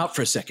 let's zoom out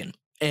for a second.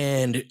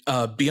 And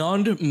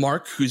beyond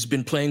Mark, who's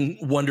been playing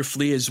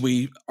wonderfully as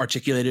we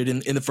articulated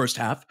in the first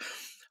half,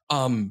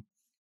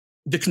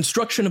 the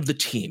construction of the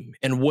team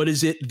and what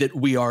is it that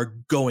we are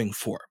going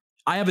for.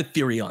 I have a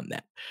theory on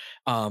that.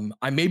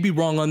 I may be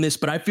wrong on this,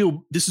 but I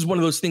feel this is one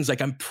of those things,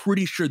 like I'm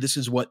pretty sure this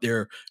is what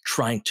they're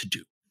trying to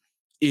do.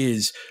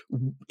 Is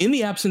in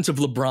the absence of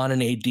LeBron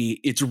and AD,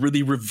 it's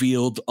really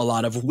revealed a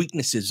lot of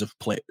weaknesses of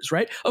players,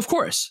 right? Of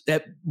course,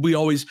 that we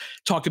always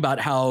talk about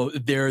how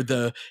they're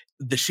the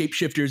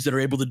shapeshifters that are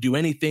able to do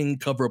anything,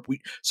 cover up.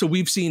 So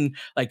we've seen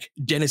like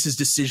Dennis's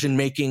decision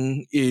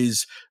making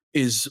is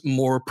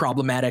more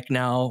problematic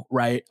now,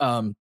 right?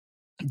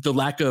 The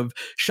lack of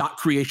shot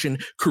creation,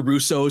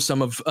 Caruso,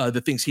 some of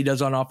the things he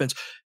does on offense.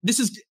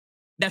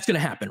 That's going to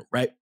happen,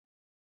 right?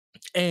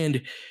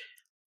 And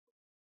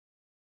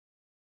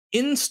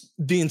in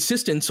the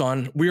insistence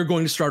on we're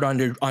going to start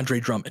Andre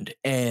Drummond,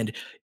 and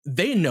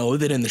they know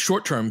that in the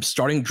short term,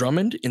 starting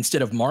Drummond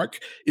instead of Mark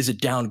is a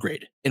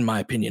downgrade, in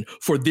my opinion,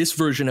 for this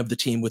version of the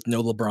team with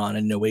no LeBron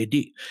and no AD,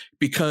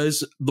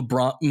 because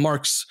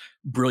Mark's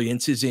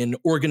brilliance is in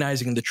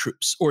organizing the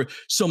troops, or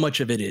so much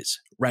of it is,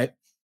 right?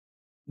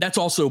 That's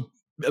also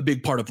a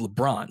big part of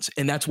LeBron's,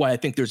 and that's why I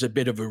think there's a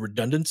bit of a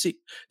redundancy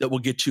that we'll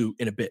get to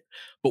in a bit.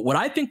 But what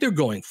I think they're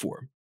going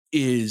for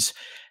is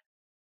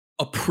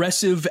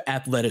oppressive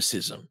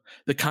athleticism,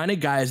 the kind of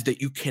guys that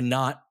you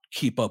cannot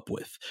keep up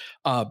with.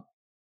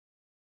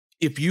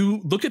 If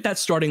you look at that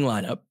starting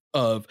lineup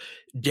of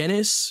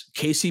Dennis,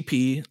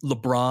 KCP,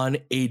 LeBron,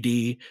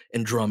 AD,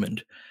 and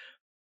Drummond,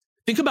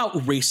 think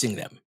about racing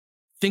them.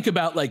 Think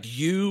about like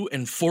you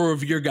and four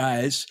of your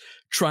guys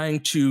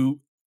trying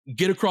to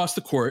get across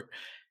the court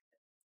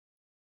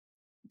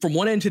from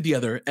one end to the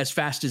other as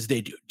fast as they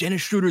do.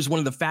 Dennis Schroeder is one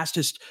of the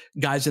fastest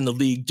guys in the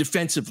league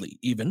defensively,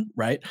 even,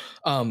 right?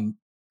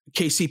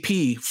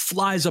 KCP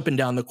flies up and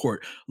down the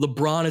court.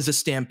 LeBron is a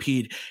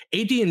stampede.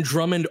 AD and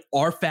Drummond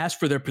are fast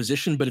for their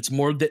position, but it's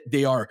more that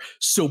they are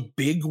so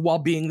big while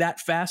being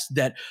that fast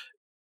that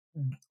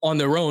on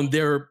their own,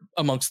 they're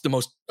amongst the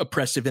most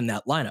oppressive in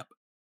that lineup.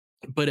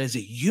 But as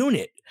a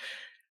unit,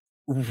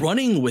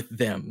 running with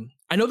them,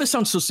 I know this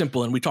sounds so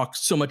simple and we talk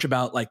so much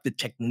about like the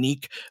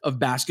technique of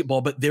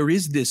basketball, but there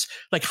is this,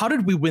 like, how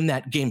did we win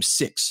that game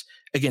 6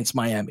 against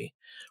Miami?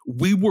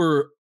 We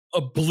were a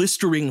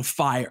blistering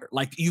fire.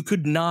 Like, you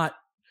could not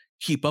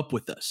keep up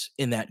with us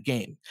in that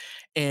game.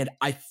 And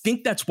I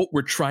think that's what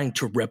we're trying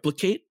to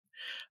replicate,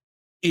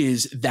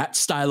 is that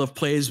style of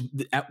plays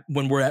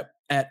when we're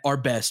at our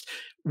best,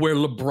 where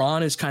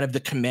LeBron is kind of the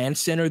command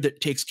center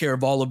that takes care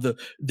of all of the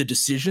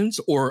decisions,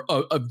 or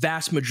a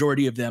vast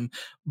majority of them.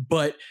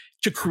 But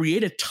to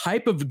create a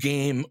type of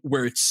game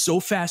where it's so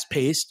fast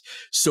paced,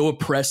 so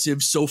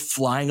oppressive, so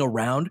flying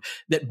around,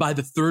 that by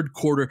the third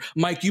quarter,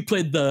 Mike, you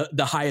played the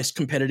highest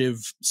competitive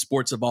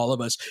sports of all of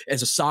us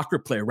as a soccer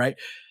player, right?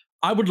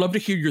 I would love to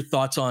hear your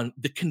thoughts on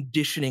the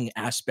conditioning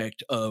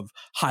aspect of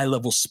high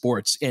level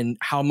sports and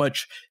how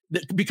much,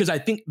 because I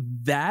think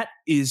that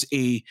is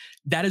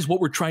what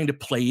we're trying to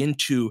play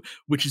into,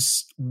 which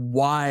is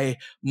why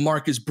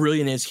Mark, as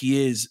brilliant as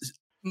he is,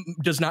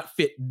 does not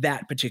fit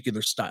that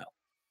particular style.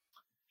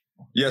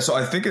 Yeah, so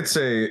I think it's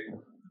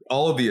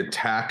all of the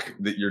attack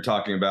that you're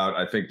talking about.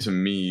 I think, to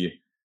me,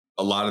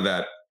 a lot of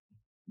that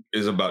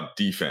is about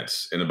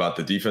defense and about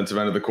the defensive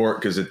end of the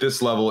court, because at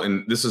this level,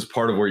 and this is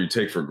part of where you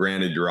take for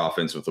granted your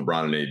offense with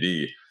LeBron and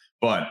AD,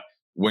 but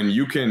when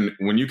you can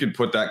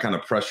put that kind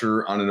of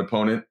pressure on an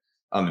opponent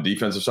on the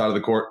defensive side of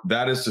the court,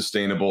 that is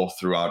sustainable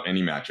throughout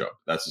any matchup.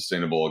 That's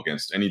sustainable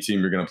against any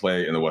team you're going to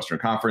play in the Western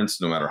Conference,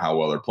 no matter how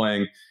well they're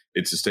playing.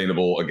 It's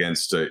sustainable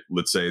against,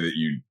 let's say that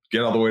you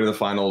get all the way to the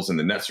finals and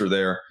the Nets are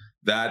there.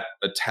 That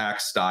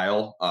attack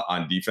style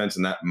on defense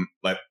and that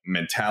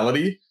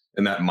mentality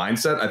and that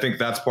mindset, I think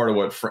that's part of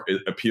what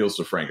appeals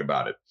to Frank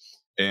about it.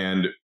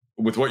 And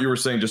with what you were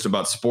saying just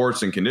about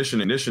sports and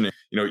conditioning,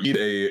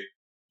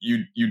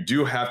 you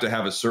do have to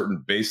have a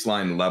certain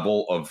baseline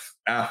level of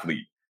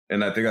athlete.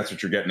 And I think that's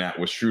what you're getting at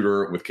with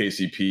Schroeder, with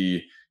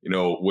KCP,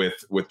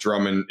 with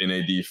Drummond and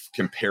AD,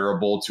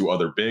 comparable to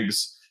other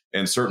bigs.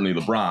 And certainly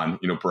LeBron,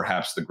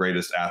 perhaps the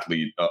greatest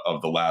athlete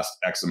of the last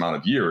X amount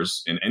of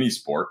years in any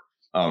sport,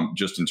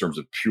 just in terms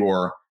of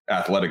pure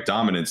athletic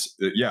dominance.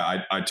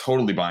 Yeah, I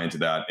totally buy into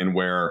that. And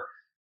where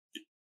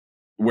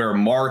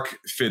Mark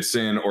fits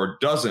in or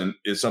doesn't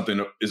is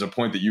a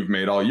point that you've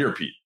made all year,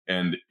 Pete.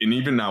 And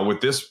even now with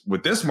this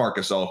Marc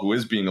Gasol, who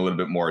is being a little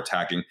bit more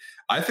attacking,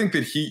 I think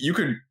that you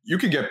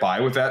could get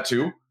by with that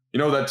too.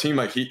 That team,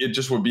 it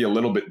just would be a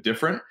little bit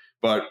different,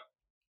 but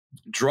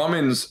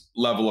Drummond's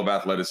level of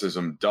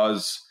athleticism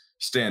does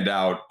stand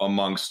out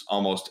amongst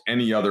almost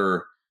any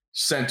other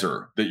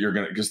center that you're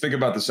going to, because think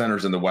about the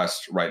centers in the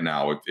West right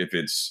now. If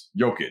it's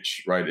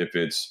Jokic, right? If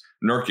it's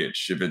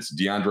Nurkic, if it's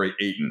DeAndre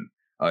Ayton,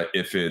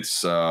 if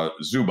it's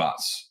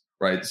Zubats,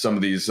 right? Some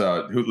of these,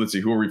 let's see,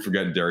 who are we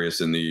forgetting, Darius,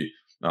 in the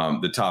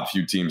top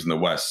few teams in the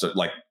West? So,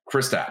 like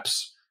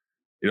Kristaps,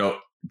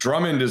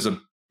 Drummond is a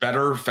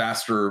better,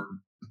 faster,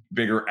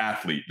 bigger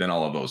athlete than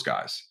all of those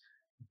guys.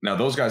 Now,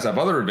 those guys have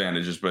other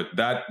advantages, but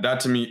that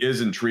to me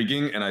is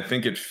intriguing, and I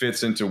think it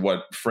fits into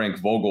what Frank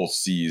Vogel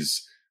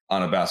sees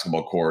on a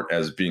basketball court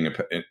as being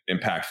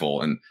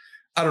impactful. And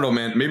I don't know,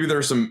 man. Maybe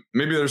there's some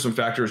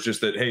factors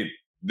just that, hey,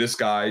 this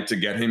guy, to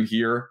get him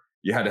here,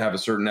 you had to have a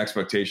certain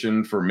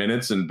expectation for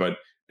minutes, but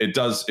it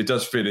does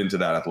fit into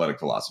that athletic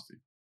philosophy.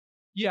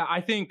 Yeah,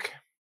 I think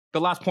the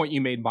last point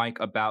you made, Mike,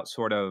 about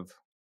sort of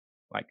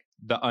like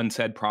the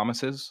unsaid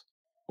promises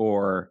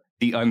or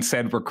the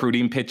unsaid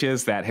recruiting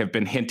pitches that have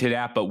been hinted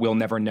at, but we'll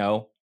never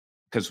know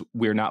because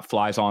we're not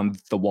flies on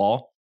the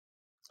wall.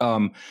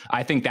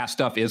 I think that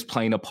stuff is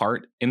playing a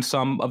part in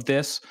some of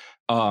this.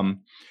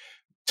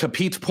 To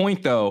Pete's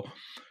point, though,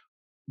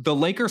 the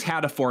Lakers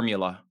had a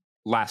formula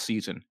last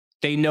season.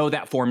 They know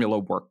that formula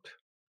worked.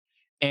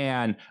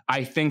 And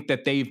I think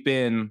that they've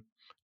been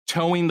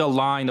towing the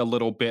line a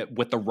little bit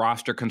with the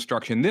roster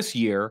construction this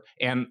year.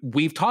 And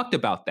we've talked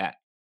about that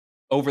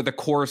over the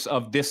course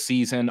of this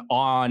season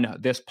on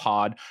this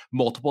pod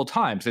multiple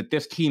times, that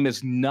this team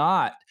is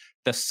not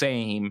the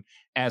same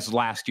as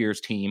last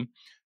year's team.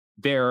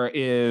 There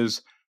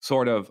is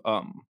sort of,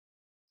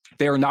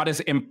 they're not as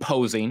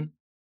imposing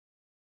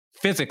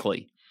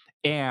physically.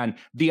 And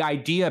the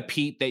idea,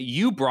 Pete, that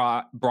you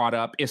brought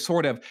up is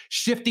sort of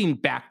shifting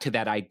back to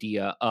that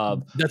idea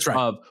of, that's right,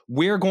 of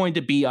we're going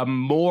to be a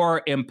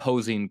more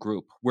imposing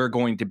group. We're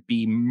going to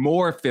be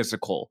more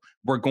physical.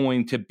 We're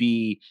going to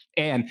be,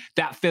 and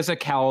that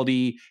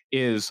physicality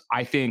is,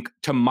 I think,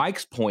 to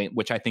Mike's point,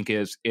 which I think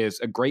is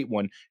a great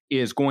one,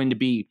 is going to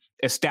be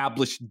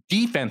established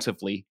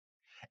defensively.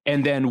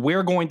 And then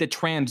we're going to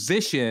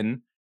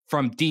transition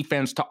from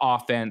defense to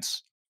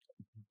offense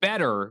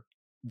better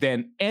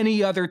than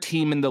any other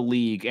team in the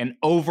league and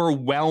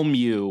overwhelm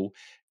you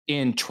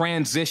in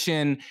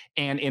transition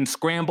and in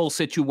scramble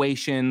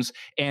situations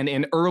and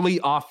in early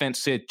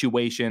offense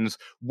situations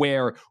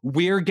where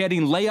we're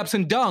getting layups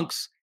and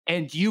dunks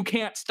and you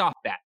can't stop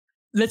that.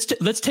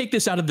 Let's take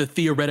this out of the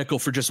theoretical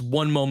for just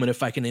one moment,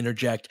 if I can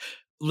interject.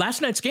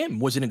 Last night's game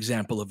was an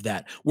example of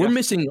that. We're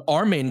missing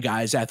our main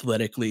guys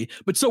athletically,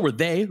 but so were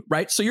they,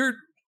 right? So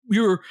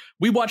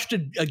we watched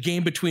a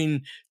game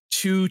between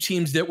two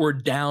teams that were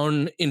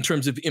down in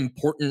terms of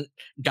important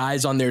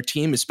guys on their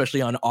team, especially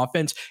on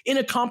offense, in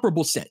a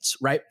comparable sense,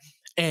 right?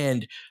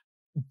 And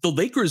the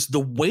Lakers, the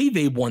way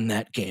they won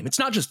that game, it's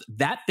not just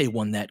that they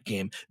won that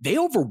game, they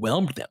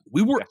overwhelmed them.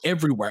 We were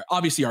everywhere.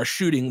 Obviously, our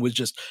shooting was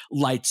just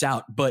lights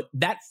out, but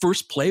that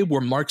first play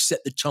where Mark set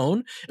the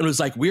tone and was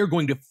like, we are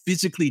going to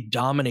physically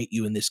dominate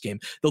you in this game.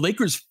 The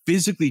Lakers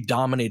physically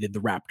dominated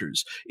the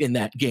Raptors in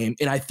that game.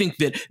 And I think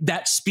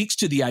that speaks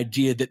to the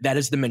idea that that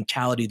is the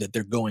mentality that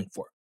they're going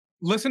for.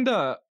 Listen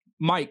to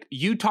Mike,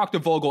 you talk to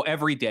Vogel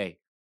every day,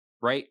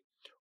 right?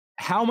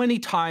 How many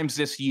times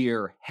this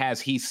year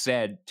has he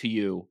said to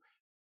you,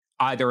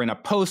 either in a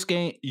post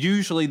game,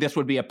 usually this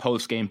would be a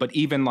post game, but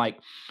even like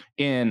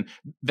in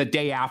the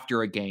day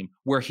after a game,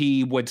 where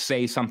he would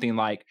say something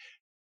like,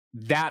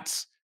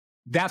 that's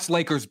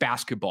Lakers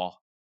basketball,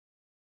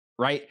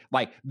 right?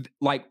 Like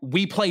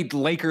we played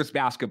Lakers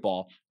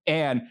basketball,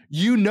 and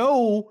you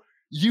know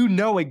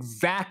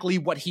exactly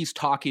what he's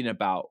talking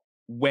about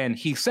when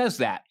he says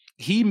that.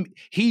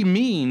 He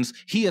means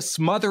he is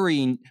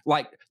smothering,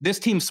 like this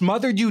team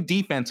smothered you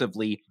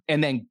defensively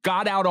and then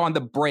got out on the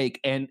break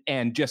and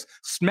just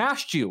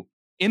smashed you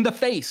in the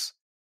face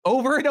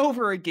over and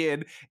over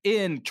again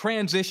in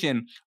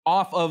transition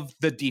off of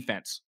the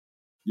defense.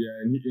 Yeah,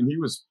 and he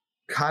was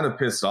kind of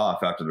pissed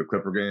off after the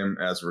Clipper game,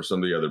 as were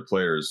some of the other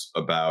players,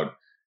 about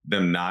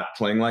them not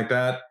playing like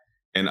that.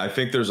 And I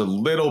think there's a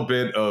little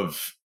bit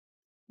of,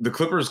 the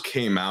Clippers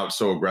came out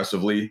so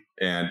aggressively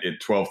and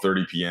at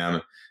 12:30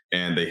 p.m.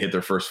 and they hit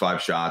their first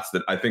 5 shots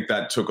that I think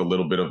that took a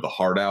little bit of the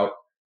heart out.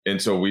 And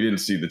so we didn't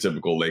see the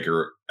typical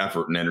Laker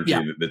effort and energy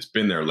that's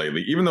been there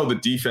lately, even though the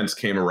defense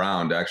came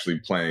around actually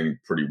playing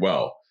pretty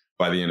well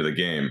by the end of the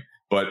game.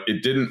 But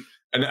it didn't.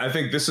 And I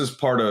think this is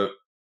part of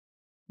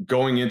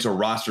going into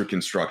roster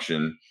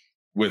construction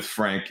with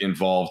Frank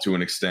involved to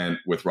an extent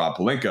with Rob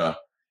Pelinka.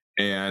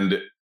 And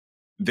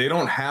they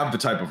don't have the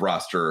type of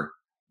roster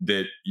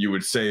that you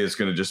would say is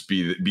going to just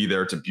be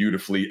there to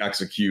beautifully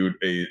execute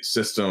a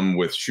system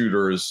with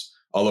shooters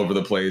all over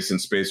the place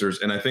and spacers.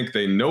 And I think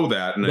they know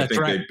that. And I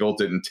think they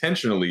built it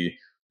intentionally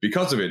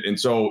because of it. And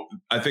so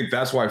I think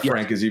that's why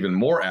Frank is even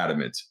more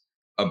adamant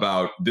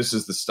about this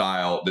is the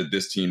style that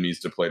this team needs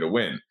to play to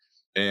win.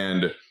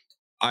 And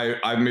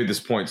I've made this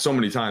point so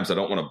many times, I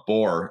don't want to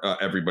bore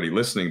everybody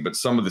listening, but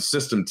some of the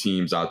system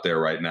teams out there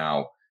right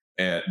now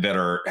that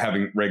are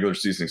having regular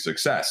season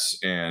success,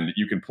 and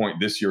you can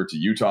point this year to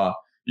Utah,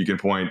 you can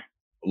point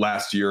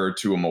last year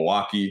to a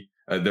Milwaukee.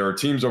 There are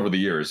teams over the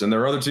years, and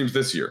there are other teams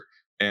this year.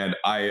 And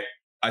I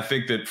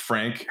think that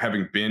Frank,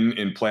 having been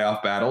in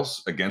playoff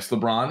battles against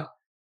LeBron,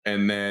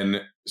 and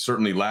then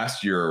certainly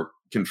last year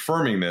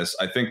confirming this,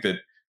 I think that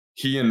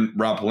he and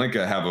Rob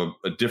Pelinka have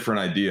a different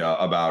idea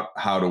about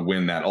how to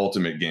win that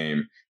ultimate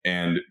game.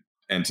 And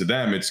to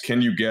them, it's,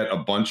 can you get a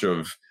bunch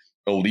of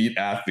elite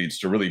athletes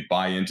to really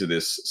buy into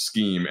this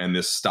scheme and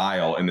this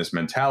style and this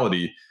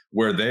mentality,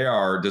 where they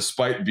are,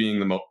 despite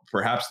being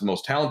perhaps the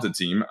most talented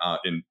team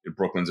in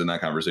Brooklyn's in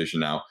that conversation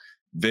now,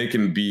 they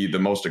can be the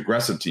most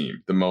aggressive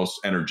team, the most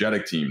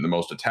energetic team, the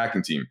most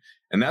attacking team.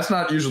 And that's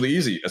not usually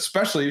easy,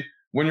 especially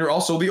when you're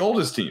also the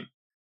oldest team.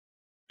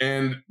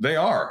 And they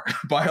are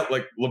by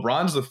like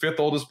LeBron's the 5th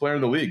oldest player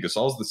in the league.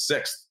 Gasol's the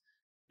 6th.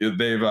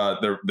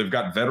 They've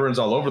got veterans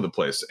all over the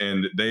place,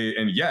 and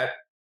yet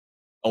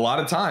a lot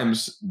of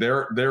times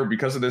they're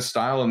because of this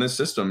style and this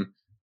system,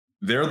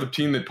 they're the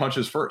team that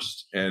punches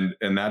first, and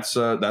that's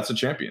a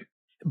champion.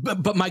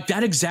 But Mike,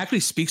 that exactly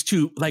speaks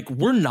to, like,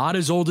 we're not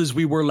as old as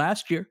we were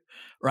last year,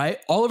 right?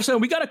 All of a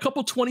sudden, we got a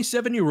couple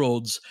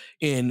 27-year-olds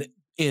in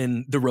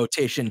the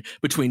rotation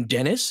between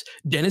Dennis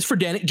for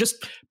Danny,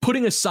 just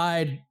putting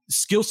aside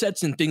skill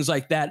sets and things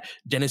like that.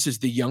 Dennis is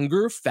the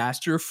younger,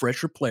 faster,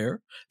 fresher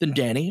player than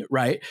Danny,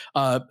 right?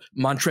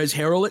 Montrezl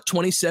Harrell at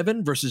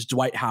 27 versus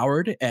Dwight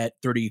Howard at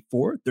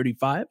 34,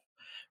 35,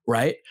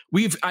 right?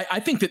 I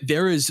think that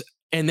there is,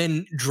 and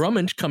then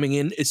Drummond coming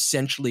in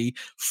essentially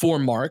for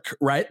Mark,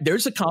 right?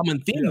 There's a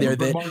common theme there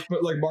that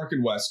Mark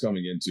and West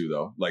coming in too,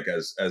 though, like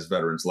as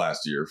veterans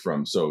last year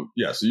so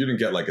you didn't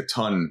get like a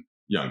ton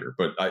younger,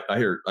 but I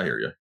hear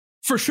you.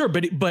 For sure.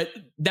 But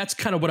that's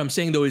kind of what I'm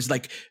saying, though, is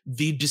like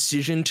the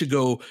decision to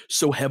go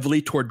so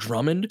heavily toward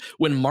Drummond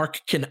when Mark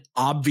can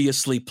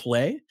obviously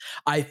play.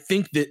 I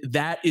think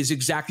that is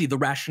exactly the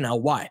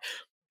rationale why.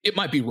 It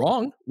might be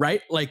wrong,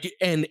 right? Like,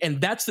 and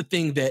that's the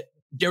thing that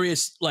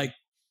Darius, like,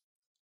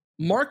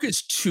 Mark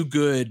is too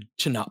good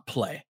to not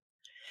play.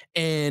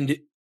 And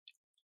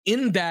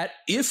in that,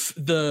 if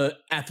the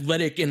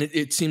athletic, and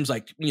it seems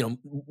like,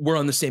 we're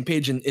on the same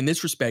page in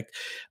this respect,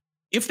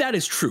 if that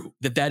is true,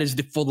 that is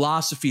the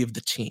philosophy of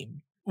the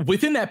team,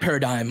 within that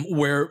paradigm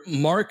where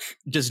Mark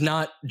does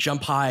not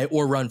jump high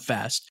or run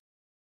fast,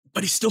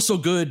 but he's still so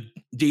good,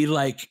 D,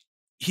 like,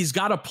 he's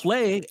got to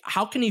play.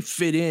 How can he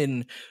fit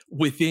in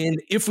within,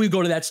 if we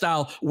go to that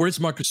style, where does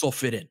Marc Gasol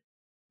fit in?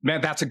 Man,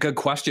 that's a good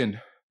question.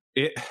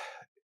 It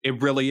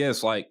really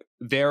is. Like,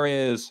 there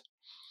is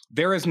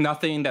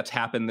nothing that's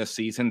happened this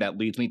season that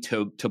leads me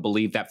to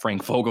believe that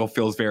Frank Vogel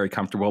feels very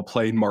comfortable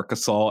playing Marc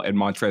Gasol and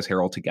Montrezl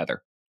Harrell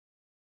together.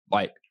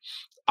 Like,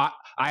 I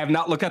have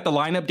not looked at the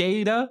lineup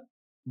data,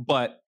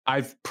 but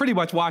I've pretty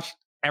much watched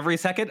every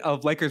second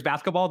of Lakers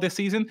basketball this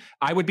season,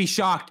 I would be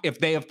shocked if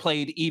they have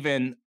played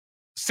even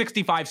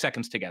 65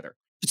 seconds together.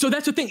 So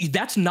that's the thing.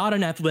 That's not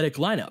an athletic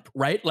lineup,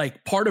 right?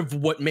 Like part of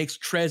what makes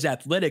Trez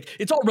athletic,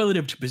 it's all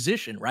relative to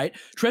position, right?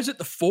 Trez at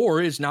the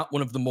 4 is not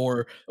one of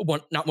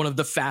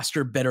the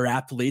faster, better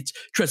athletes.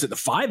 Trez at the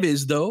 5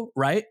 is though,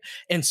 right?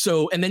 And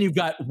then you've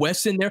got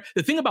Wes in there.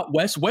 The thing about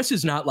Wes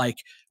is not like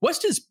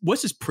Wes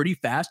is pretty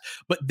fast,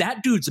 but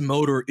that dude's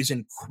motor is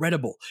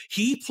incredible.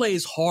 He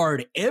plays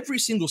hard every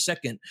single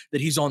second that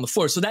he's on the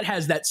floor. So that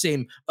has that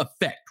same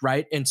effect,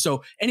 right? And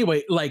so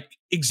anyway, like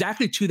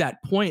exactly to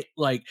that point,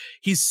 like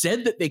he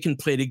said that they can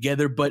play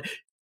together, but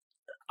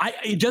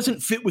it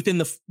doesn't fit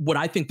within what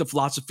I think the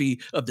philosophy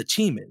of the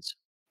team is.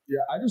 Yeah,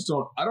 I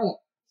don't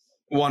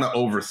want to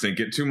overthink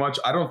it too much.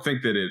 I don't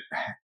think that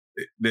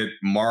that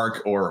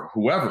Mark or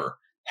whoever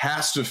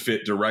has to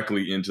fit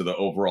directly into the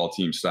overall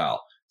team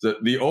style.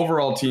 The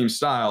overall team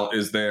style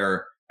is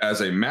there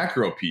as a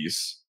macro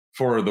piece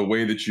for the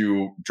way that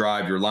you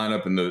drive your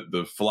lineup and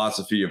the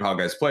philosophy of how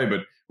guys play.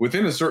 But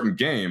within a certain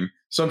game,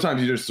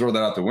 sometimes you just throw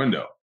that out the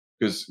window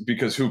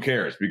because who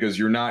cares? Because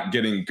you're not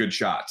getting good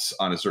shots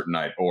on a certain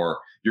night, or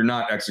you're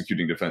not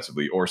executing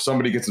defensively, or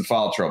somebody gets in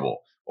foul trouble,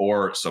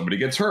 or somebody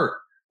gets hurt,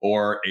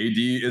 or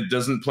AD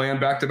doesn't play on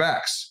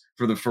back-to-backs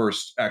for the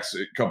first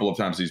couple of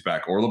times he's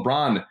back, or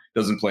LeBron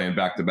doesn't play in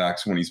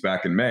back-to-backs when he's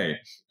back in May,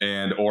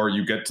 or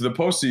you get to the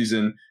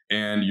postseason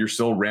and you're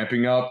still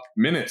ramping up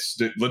minutes.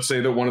 Let's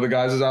say that one of the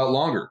guys is out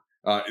longer.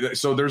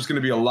 So there's going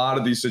to be a lot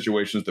of these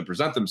situations that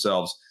present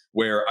themselves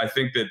where I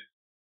think that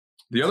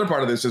the other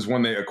part of this is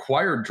when they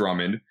acquired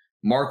Drummond,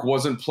 Mark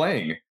wasn't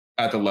playing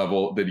at the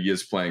level that he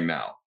is playing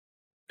now.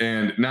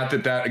 And not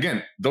that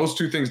again, those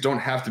two things don't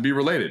have to be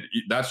related.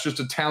 That's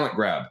just a talent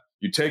grab.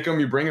 You take them,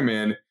 you bring them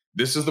in.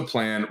 This is the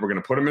plan. We're going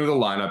to put them into the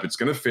lineup. It's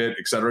going to fit,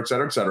 et cetera, et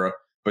cetera, et cetera.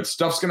 But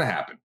stuff's going to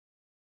happen.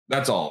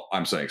 That's all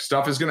I'm saying.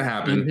 Stuff is going to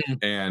happen.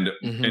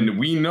 Mm-hmm. And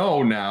we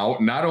know now,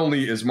 not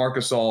only is Marc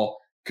Gasol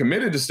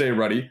committed to stay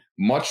ready,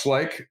 much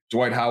like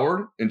Dwight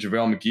Howard and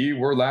JaVale McGee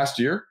were last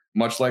year,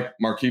 much like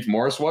Markieff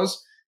Morris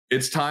was,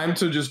 it's time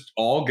to just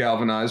all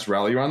galvanize,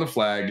 rally around the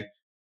flag,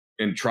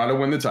 and try to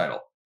win the title.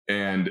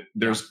 And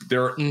there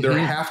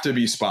have to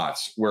be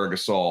spots where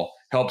Gasol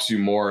helps you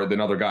more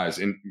than other guys.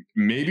 And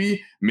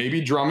maybe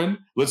Drummond,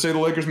 let's say the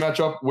Lakers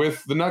match up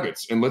with the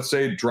Nuggets, and let's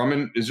say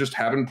Drummond is just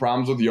having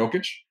problems with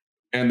Jokic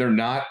and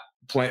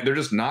they're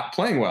just not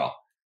playing well.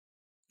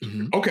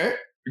 Mm-hmm. Okay,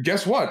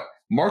 guess what?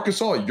 Marc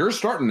Gasol, you're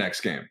starting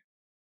next game.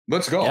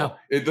 Let's go.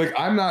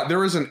 Yeah.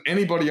 There isn't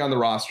anybody on the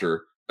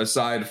roster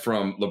aside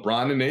from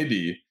LeBron and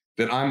AD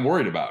that I'm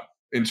worried about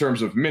in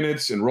terms of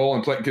minutes and role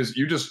and play, because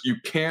you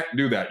can't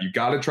do that. You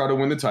got to try to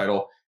win the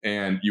title,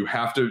 and you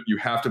have to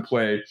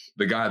play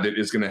the guy that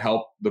is going to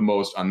help the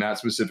most on that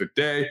specific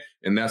day,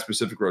 in that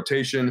specific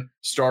rotation,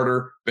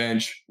 starter,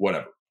 bench,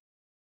 whatever.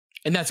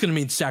 And that's going to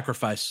mean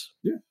sacrifice.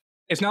 Yeah.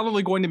 It's not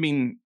only going to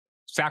mean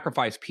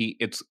sacrifice, Pete.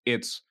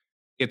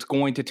 It's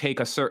going to take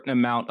a certain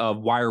amount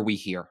of why are we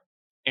here?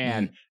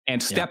 And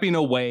stepping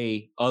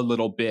away a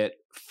little bit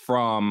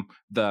from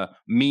the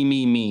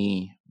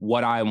me,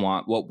 what I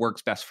want, what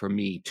works best for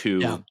me too.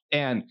 Yeah.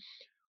 And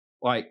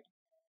like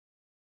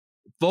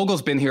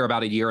Vogel's been here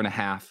about a year and a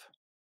half.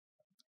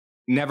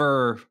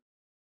 Never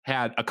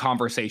had a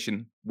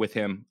conversation with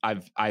him.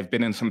 I've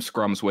been in some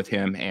scrums with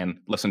him and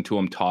listened to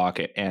him talk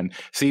and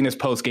seen his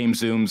post-game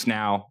Zooms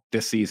now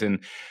this season.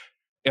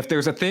 If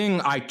there's a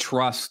thing I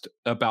trust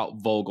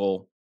about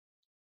Vogel,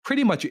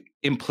 pretty much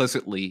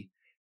implicitly,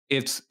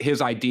 it's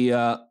his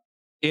idea.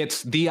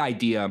 It's the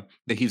idea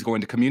that he's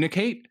going to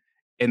communicate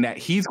and that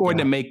he's going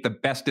to make the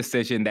best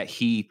decision that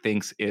he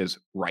thinks is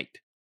right.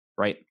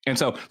 Right. And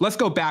so let's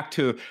go back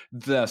to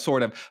the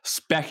sort of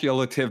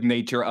speculative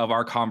nature of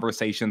our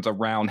conversations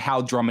around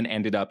how Drummond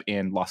ended up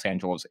in Los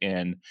Angeles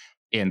in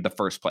the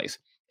first place.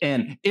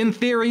 And in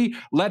theory,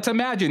 let's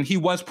imagine he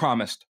was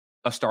promised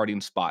a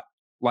starting spot,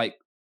 like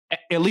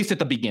at least at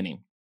the beginning.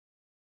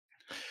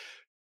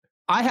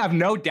 I have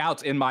no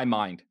doubts in my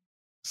mind,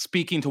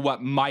 speaking to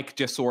what Mike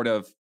just sort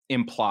of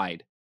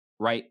implied,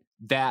 right?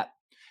 That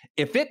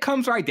if it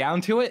comes right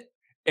down to it,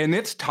 and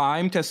it's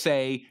time to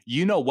say,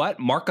 you know what,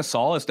 Marc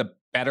Gasol is the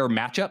better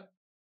matchup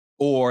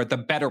or the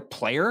better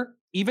player,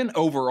 even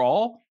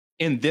overall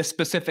in this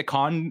specific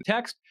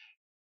context,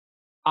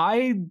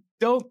 I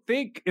don't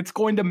think it's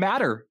going to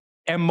matter.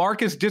 And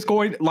Mark is just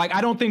going, like,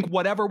 I don't think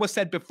whatever was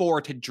said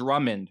before to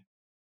Drummond,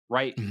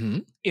 right? Mm-hmm.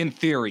 In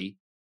theory,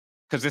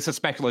 because this is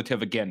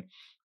speculative again,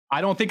 I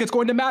don't think it's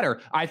going to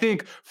matter. I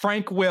think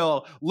Frank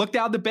will look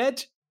down the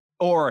bench,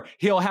 or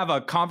he'll have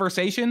a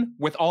conversation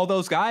with all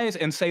those guys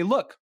and say,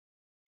 look,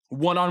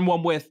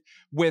 one-on-one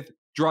with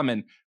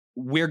Drummond,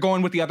 we're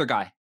going with the other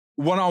guy.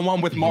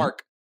 One-on-one with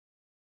Mark,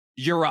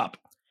 you're up,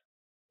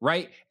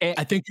 right? And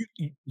I think,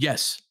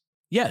 yes,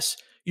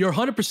 you're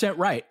 100%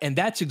 right. And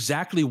that's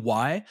exactly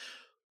why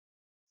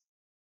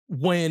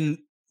when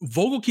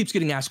Vogel keeps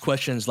getting asked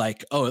questions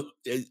like,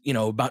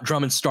 about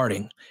Drummond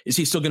starting, is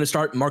he still going to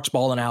start? Mark's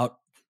balling out.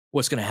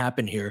 What's going to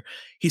happen here?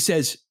 He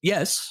says,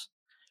 yes,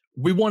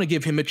 we want to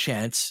give him a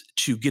chance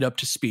to get up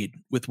to speed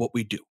with what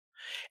we do.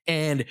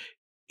 And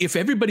if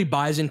everybody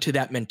buys into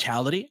that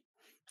mentality,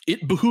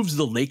 it behooves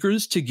the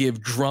Lakers to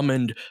give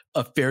Drummond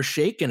a fair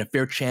shake and a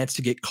fair chance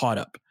to get caught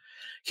up.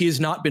 He has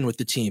not been with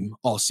the team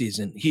all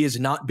season. He has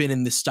not been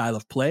in this style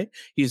of play.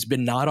 He has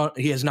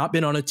not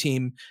been on a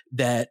team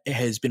that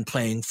has been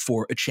playing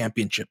for a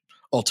championship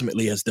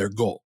ultimately as their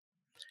goal.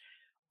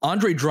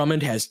 Andre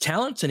Drummond has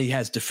talents and he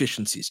has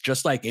deficiencies,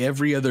 just like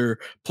every other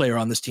player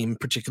on this team,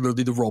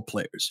 particularly the role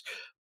players.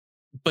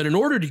 But in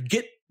order to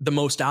get the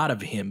most out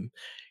of him,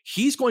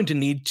 he's going to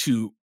need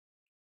to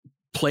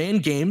play in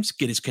games,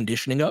 get his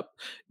conditioning up,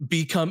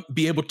 he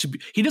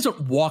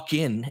doesn't walk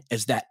in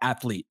as that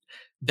athlete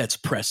that's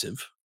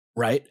impressive,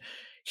 right?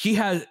 He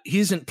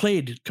hasn't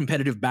played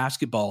competitive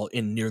basketball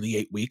in nearly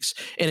 8 weeks,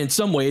 and in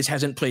some ways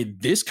hasn't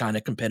played this kind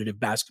of competitive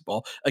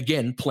basketball.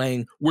 Again,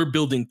 we're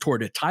building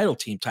toward a title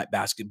team type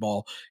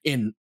basketball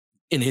in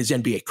his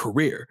NBA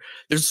career.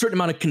 There's a certain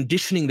amount of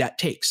conditioning that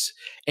takes,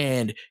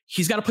 and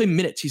he's got to play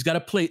minutes. He's got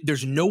to play.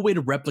 There's no way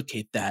to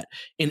replicate that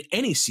in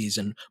any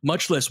season,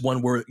 much less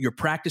one where you're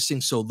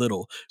practicing so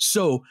little.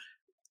 So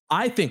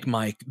I think,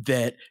 Mike,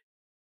 that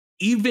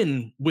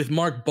even with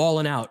Mark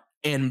balling out,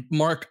 and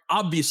Mark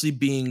obviously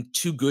being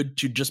too good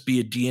to just be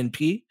a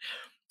DNP,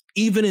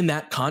 even in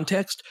that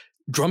context,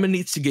 Drummond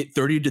needs to get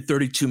 30 to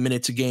 32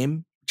 minutes a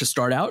game to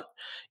start out,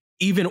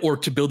 or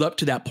to build up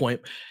to that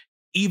point,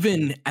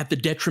 even at the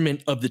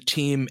detriment of the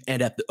team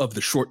and of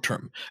the short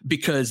term,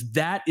 because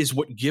that is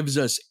what gives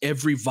us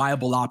every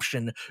viable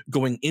option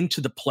going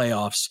into the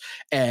playoffs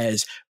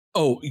as,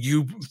 oh,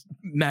 you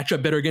match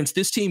up better against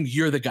this team,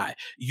 you're the guy.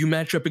 You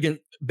match up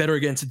better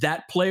against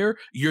that player,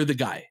 you're the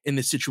guy in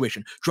this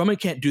situation. Drummond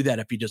can't do that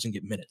if he doesn't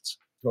get minutes.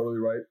 Totally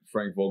right.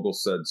 Frank Vogel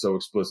said so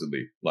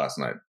explicitly last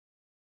night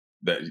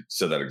that he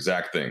said that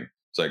exact thing.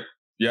 It's like,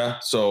 yeah,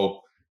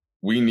 so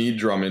we need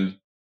Drummond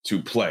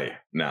to play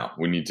now.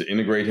 We need to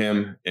integrate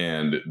him,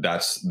 and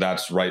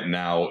that's right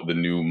now the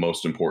new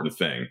most important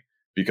thing,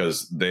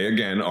 because they,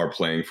 again, are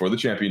playing for the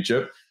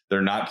championship.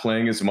 They're not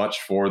playing as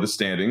much for the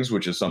standings,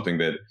 which is something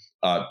that,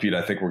 Pete,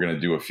 I think we're going to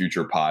do a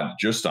future pod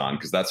just on,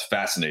 because that's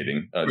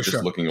fascinating,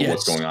 looking at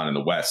what's going on in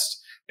the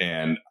West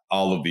and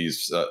all of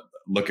these.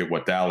 Look at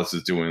what Dallas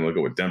is doing. Look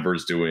at what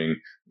Denver's doing.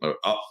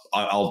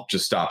 I'll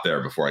just stop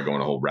there before I go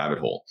in a whole rabbit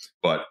hole.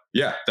 But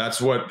yeah, that's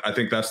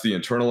the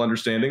internal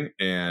understanding.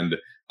 And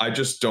I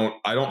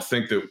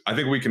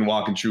think we can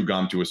walk and chew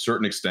gum to a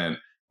certain extent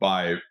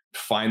by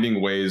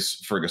finding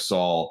ways for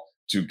Gasol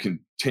to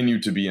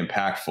continue to be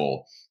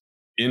impactful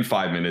in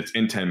 5 minutes,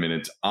 in 10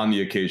 minutes, on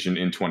the occasion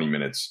in 20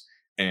 minutes,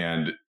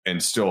 and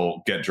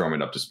still get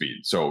Drummond up to speed.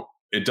 So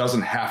it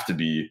doesn't have to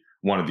be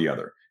one or the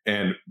other.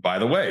 And by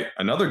the way,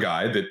 another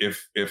guy that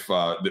if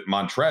that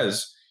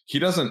Montrez, he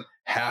doesn't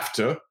have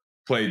to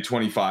play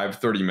 25,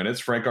 30 minutes.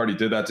 Frank already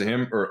did that to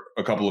him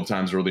a couple of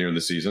times earlier in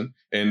the season.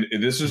 And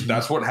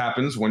that's what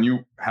happens when you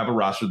have a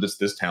roster that's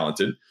this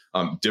talented.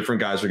 Different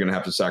guys are going to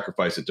have to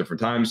sacrifice at different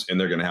times, and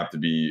they're going to have to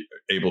be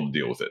able to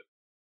deal with it.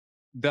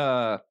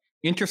 The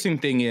interesting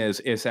thing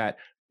is that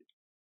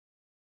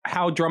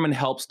how Drummond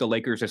helps the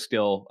Lakers is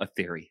still a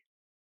theory.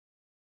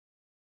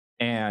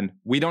 And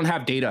we don't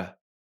have data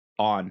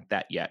on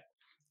that yet.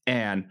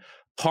 And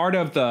part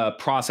of the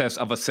process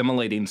of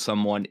assimilating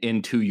someone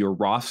into your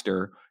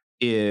roster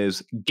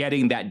is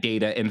getting that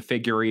data and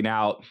figuring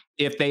out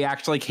if they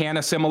actually can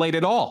assimilate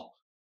at all.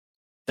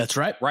 That's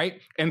right.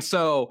 Right. And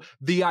so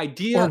the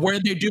idea, or where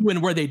they do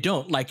and where they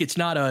don't, like, it's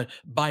not a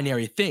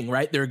binary thing,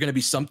 right? There are going to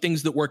be some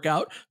things that work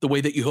out the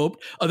way that you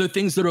hoped, other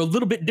things that are a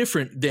little bit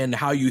different than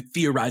how you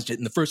theorized it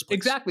in the first place.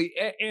 Exactly.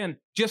 And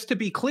just to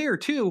be clear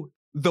too,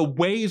 the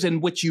ways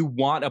in which you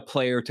want a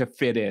player to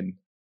fit in,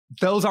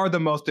 those are the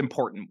most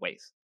important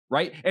ways.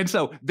 Right. And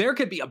so there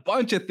could be a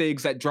bunch of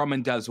things that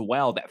Drummond does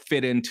well that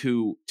fit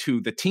into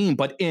the team,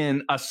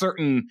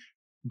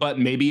 but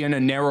maybe in a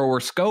narrower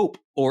scope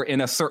or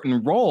in a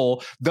certain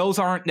role, those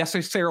aren't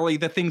necessarily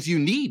the things you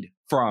need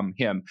from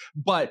him.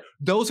 But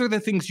those are the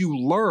things you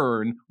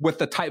learn with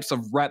the types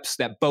of reps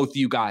that both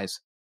you guys,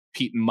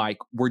 Pete and Mike,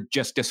 were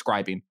just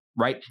describing.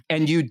 Right.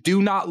 And you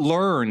do not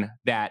learn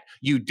that.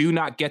 You do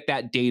not get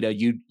that data.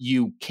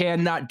 You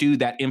cannot do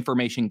that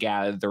information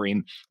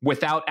gathering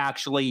without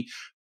actually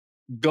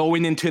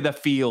going into the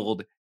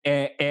field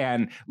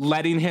and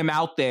letting him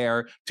out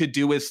there to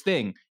do his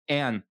thing.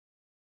 And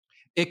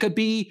it could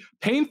be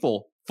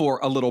painful for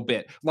a little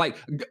bit. Like,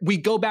 we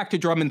go back to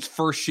Drummond's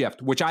first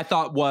shift, which I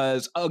thought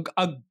was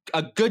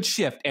a good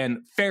shift and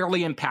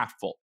fairly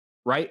impactful,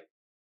 right?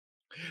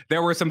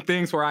 There were some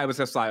things where I was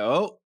just like,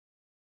 oh,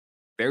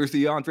 there's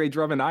the Andre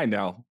Drummond I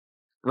know,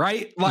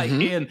 right? Like,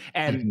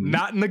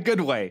 not in the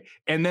good way.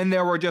 And then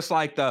there were just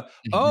like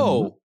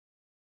oh,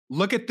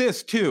 look at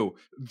this too.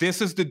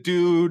 This is the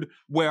dude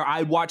where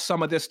I watch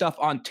some of this stuff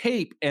on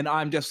tape and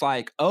I'm just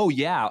like, oh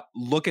yeah,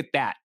 look at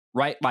that.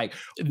 Right? Like,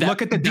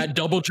 look at that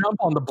double jump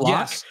on the block.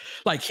 Yes.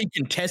 Like, he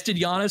contested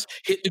Giannis,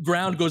 hit the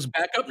ground, goes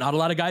back up. Not a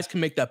lot of guys can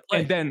make that play.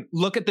 And then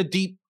look at the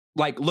deep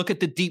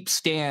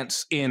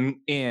stance in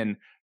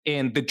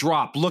the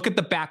drop. Look at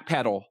the back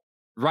pedal,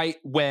 right?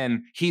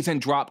 When he's in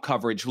drop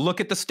coverage. Look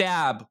at the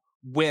stab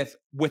with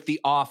the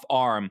off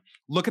arm.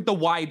 Look at the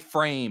wide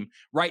frame,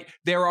 right?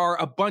 There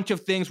are a bunch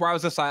of things where I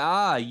was just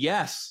like,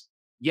 yes,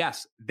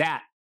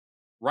 that,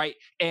 right?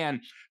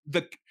 And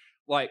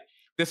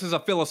this is a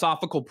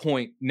philosophical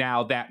point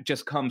now that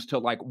just comes to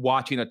like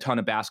watching a ton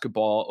of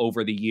basketball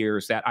over the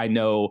years that I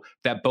know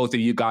that both of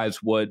you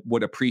guys would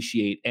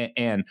appreciate,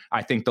 and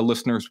I think the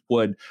listeners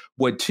would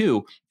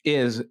too,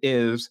 is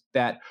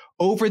that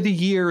over the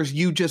years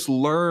you just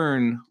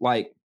learn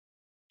like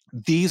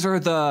this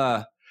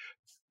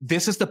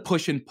is the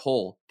push and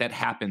pull that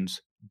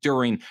happens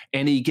during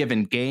any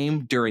given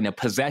game, during a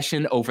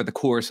possession, over the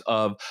course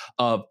of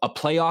a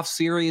playoff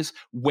series,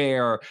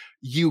 where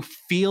you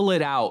feel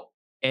it out,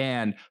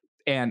 and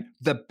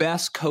the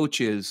best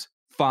coaches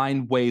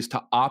find ways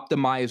to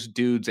optimize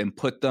dudes and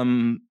put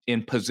them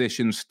in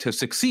positions to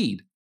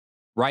succeed,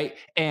 right?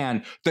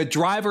 And the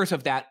drivers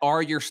of that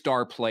are your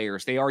star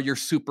players. They are your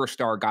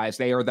superstar guys.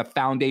 They are the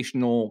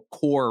foundational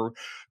core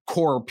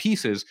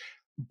pieces.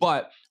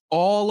 But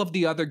all of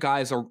the other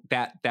guys are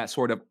that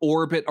sort of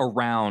orbit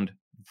around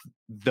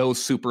those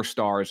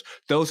superstars.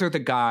 Those are the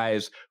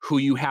guys who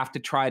you have to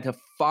try to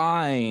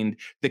find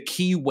the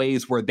key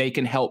ways where they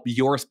can help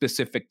your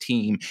specific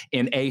team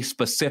in a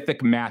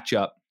specific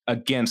matchup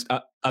against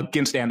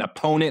an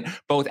opponent,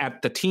 both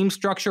at the team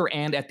structure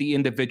and at the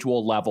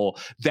individual level,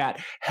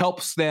 that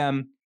helps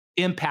them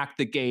impact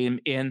the game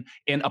in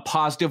a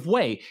positive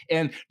way.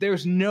 And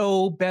there's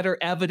no better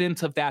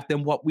evidence of that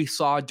than what we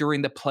saw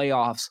during the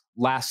playoffs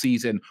last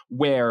season,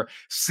 where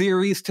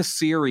series to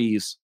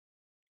series,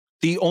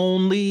 the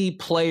only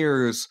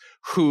players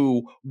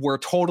who were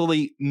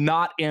totally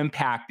not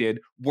impacted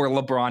were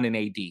LeBron and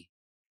AD.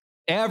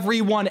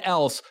 Everyone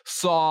else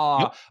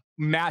saw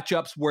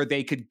matchups where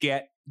they could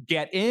get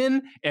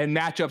in and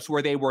matchups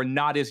where they were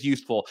not as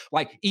useful.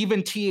 Like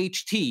even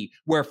THT,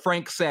 where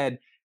Frank said,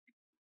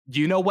 do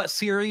you know what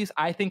series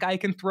I think I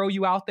can throw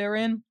you out there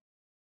in?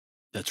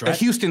 That's right. The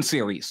Houston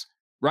series,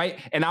 right?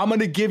 And I'm going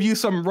to give you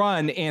some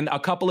run in a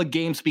couple of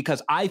games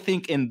because I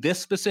think in this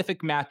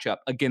specific matchup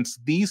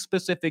against these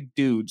specific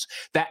dudes,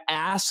 the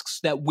asks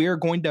that we're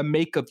going to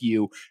make of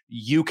you,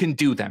 you can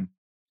do them.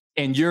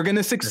 And you're going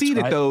to succeed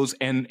at those,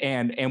 and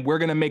we're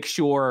going to make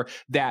sure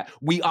that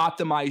we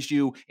optimize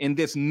you in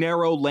this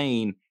narrow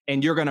lane,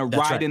 and you're going to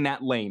ride in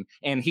that lane.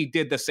 And he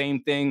did the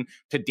same thing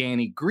to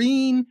Danny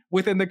Green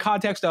within the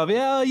context of,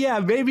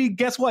 maybe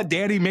guess what,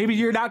 Danny, maybe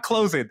you're not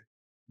closing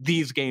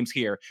these games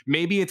here.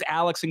 Maybe it's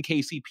Alex and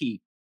KCP,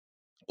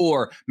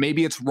 or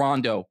maybe it's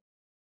Rondo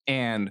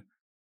and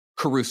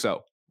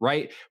Caruso,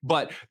 right?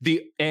 But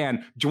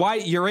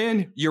Dwight, you're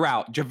in, you're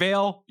out.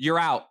 JaVale, you're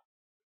out,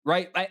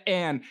 right?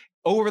 And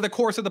over the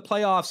course of the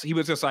playoffs, he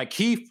was just like,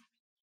 Keith,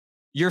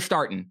 you're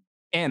starting,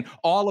 and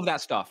all of that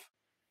stuff.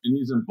 And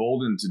he's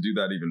emboldened to do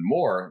that even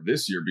more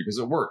this year because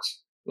it worked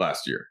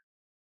last year,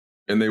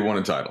 and they won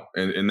a title.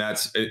 And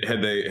that's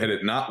had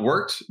it not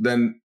worked,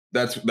 then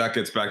that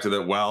gets back to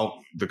that.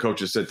 Well, the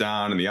coaches sit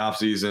down in the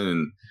offseason,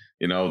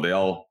 and they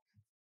all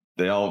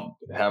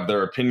have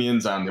their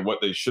opinions on what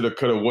they should have,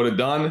 could have, would have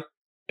done.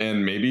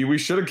 And maybe we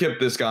should have kept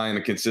this guy in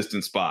a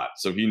consistent spot,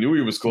 so he knew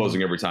he was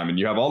closing every time. And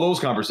you have all those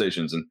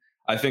conversations, and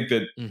I think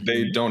that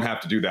they don't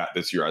have to do that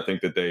this year. I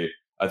think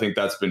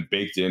that's been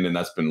baked in and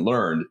that's been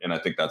learned. And I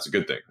think that's a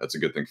good thing. That's a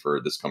good thing for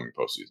this coming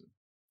postseason.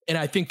 And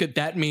I think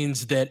that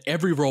means that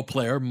every role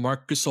player,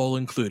 Marc Gasol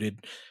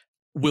included,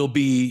 will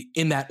be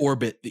in that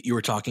orbit that you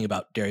were talking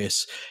about,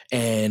 Darius.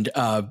 And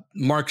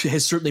Mark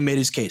has certainly made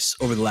his case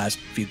over the last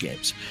few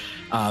games.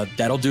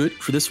 That'll do it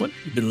for this one.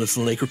 You've been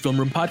listening to Laker Film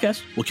Room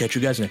Podcast. We'll catch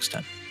you guys next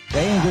time.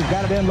 James has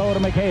got it in low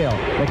to McHale.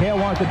 McHale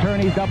wants to turn.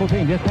 He's double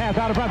teamed. Just pass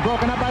out in front.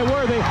 Broken up by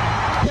Worthy.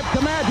 Tip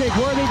to Magic.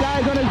 Worthy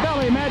dies on his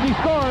belly. Magic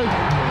scores.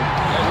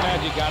 There's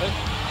Magic got it.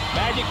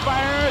 Magic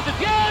fires. It's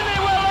good. They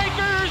will.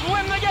 Lakers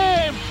win the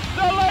game.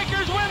 The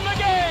Lakers win the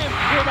game.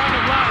 Rebound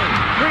of Lonnie.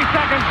 3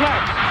 seconds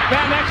left.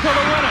 Van Exel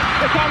to win it.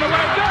 It's on the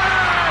way. Good.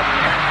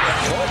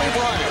 Kobe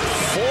Bryant,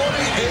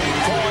 48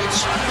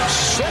 points,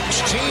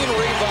 16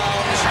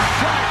 rebounds.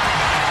 Shot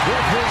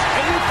with his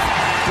 8th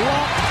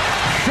block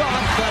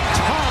shot that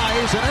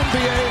ties an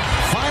NBA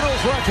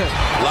Finals record.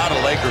 A lot of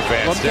Laker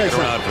fans sticking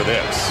around for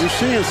this. You're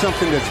seeing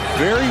something that's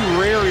very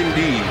rare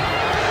indeed.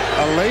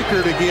 A Laker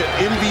to get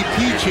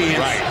MVP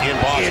chance in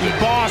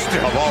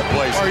Boston. Of all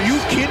places. Are you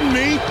kidding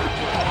me?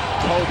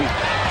 Kobe,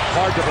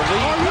 hard to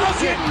believe. Are you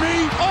kidding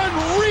me?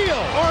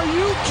 Unreal. Are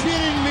you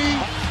kidding me?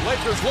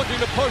 Lakers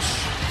looking to push.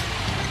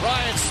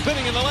 Bryant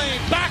spinning in the lane.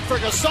 Back for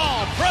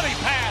Gasol. Pretty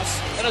pass.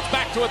 And it's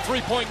back to a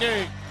 3-point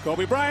game.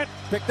 Kobe Bryant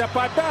picked up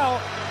by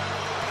Bell.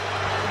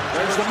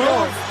 There's the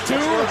move. 2,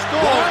 1.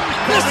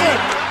 Miss it.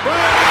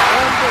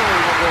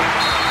 Unbelievable.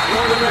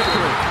 For the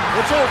victory.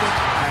 It's over.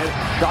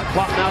 Shot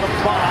clock now to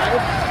 5.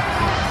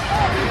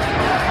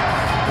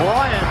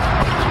 Bryant.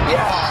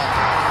 Yes.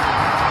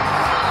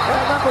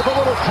 And then with a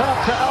little tap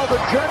to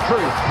Alvin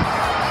Gentry.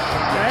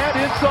 Add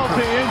insult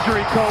to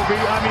injury, Kobe.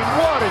 I mean,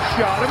 what a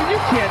shot. I mean,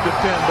 you can't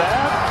defend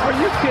that. Are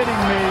you kidding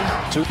me?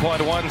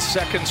 2.1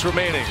 seconds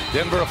remaining.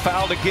 Denver a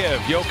foul to give.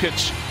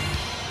 Jokic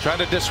Trying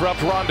to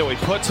disrupt Rondo. He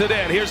puts it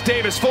in. Here's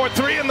Davis,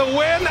 4-3 in the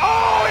win.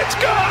 Oh, it's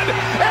good!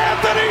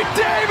 Anthony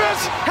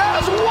Davis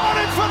has won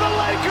it for the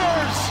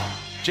Lakers!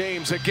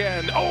 James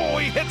again. Oh,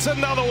 he hits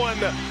another one.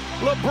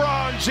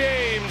 LeBron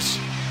James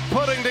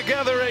putting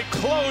together a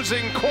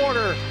closing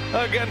quarter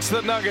against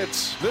the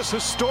Nuggets. This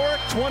historic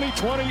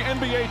 2020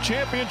 NBA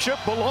championship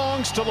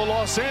belongs to the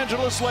Los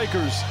Angeles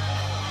Lakers.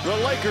 The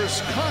Lakers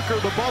conquer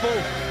the bubble,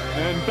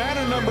 and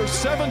banner number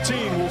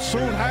 17 will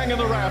soon hang in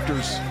the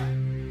rafters.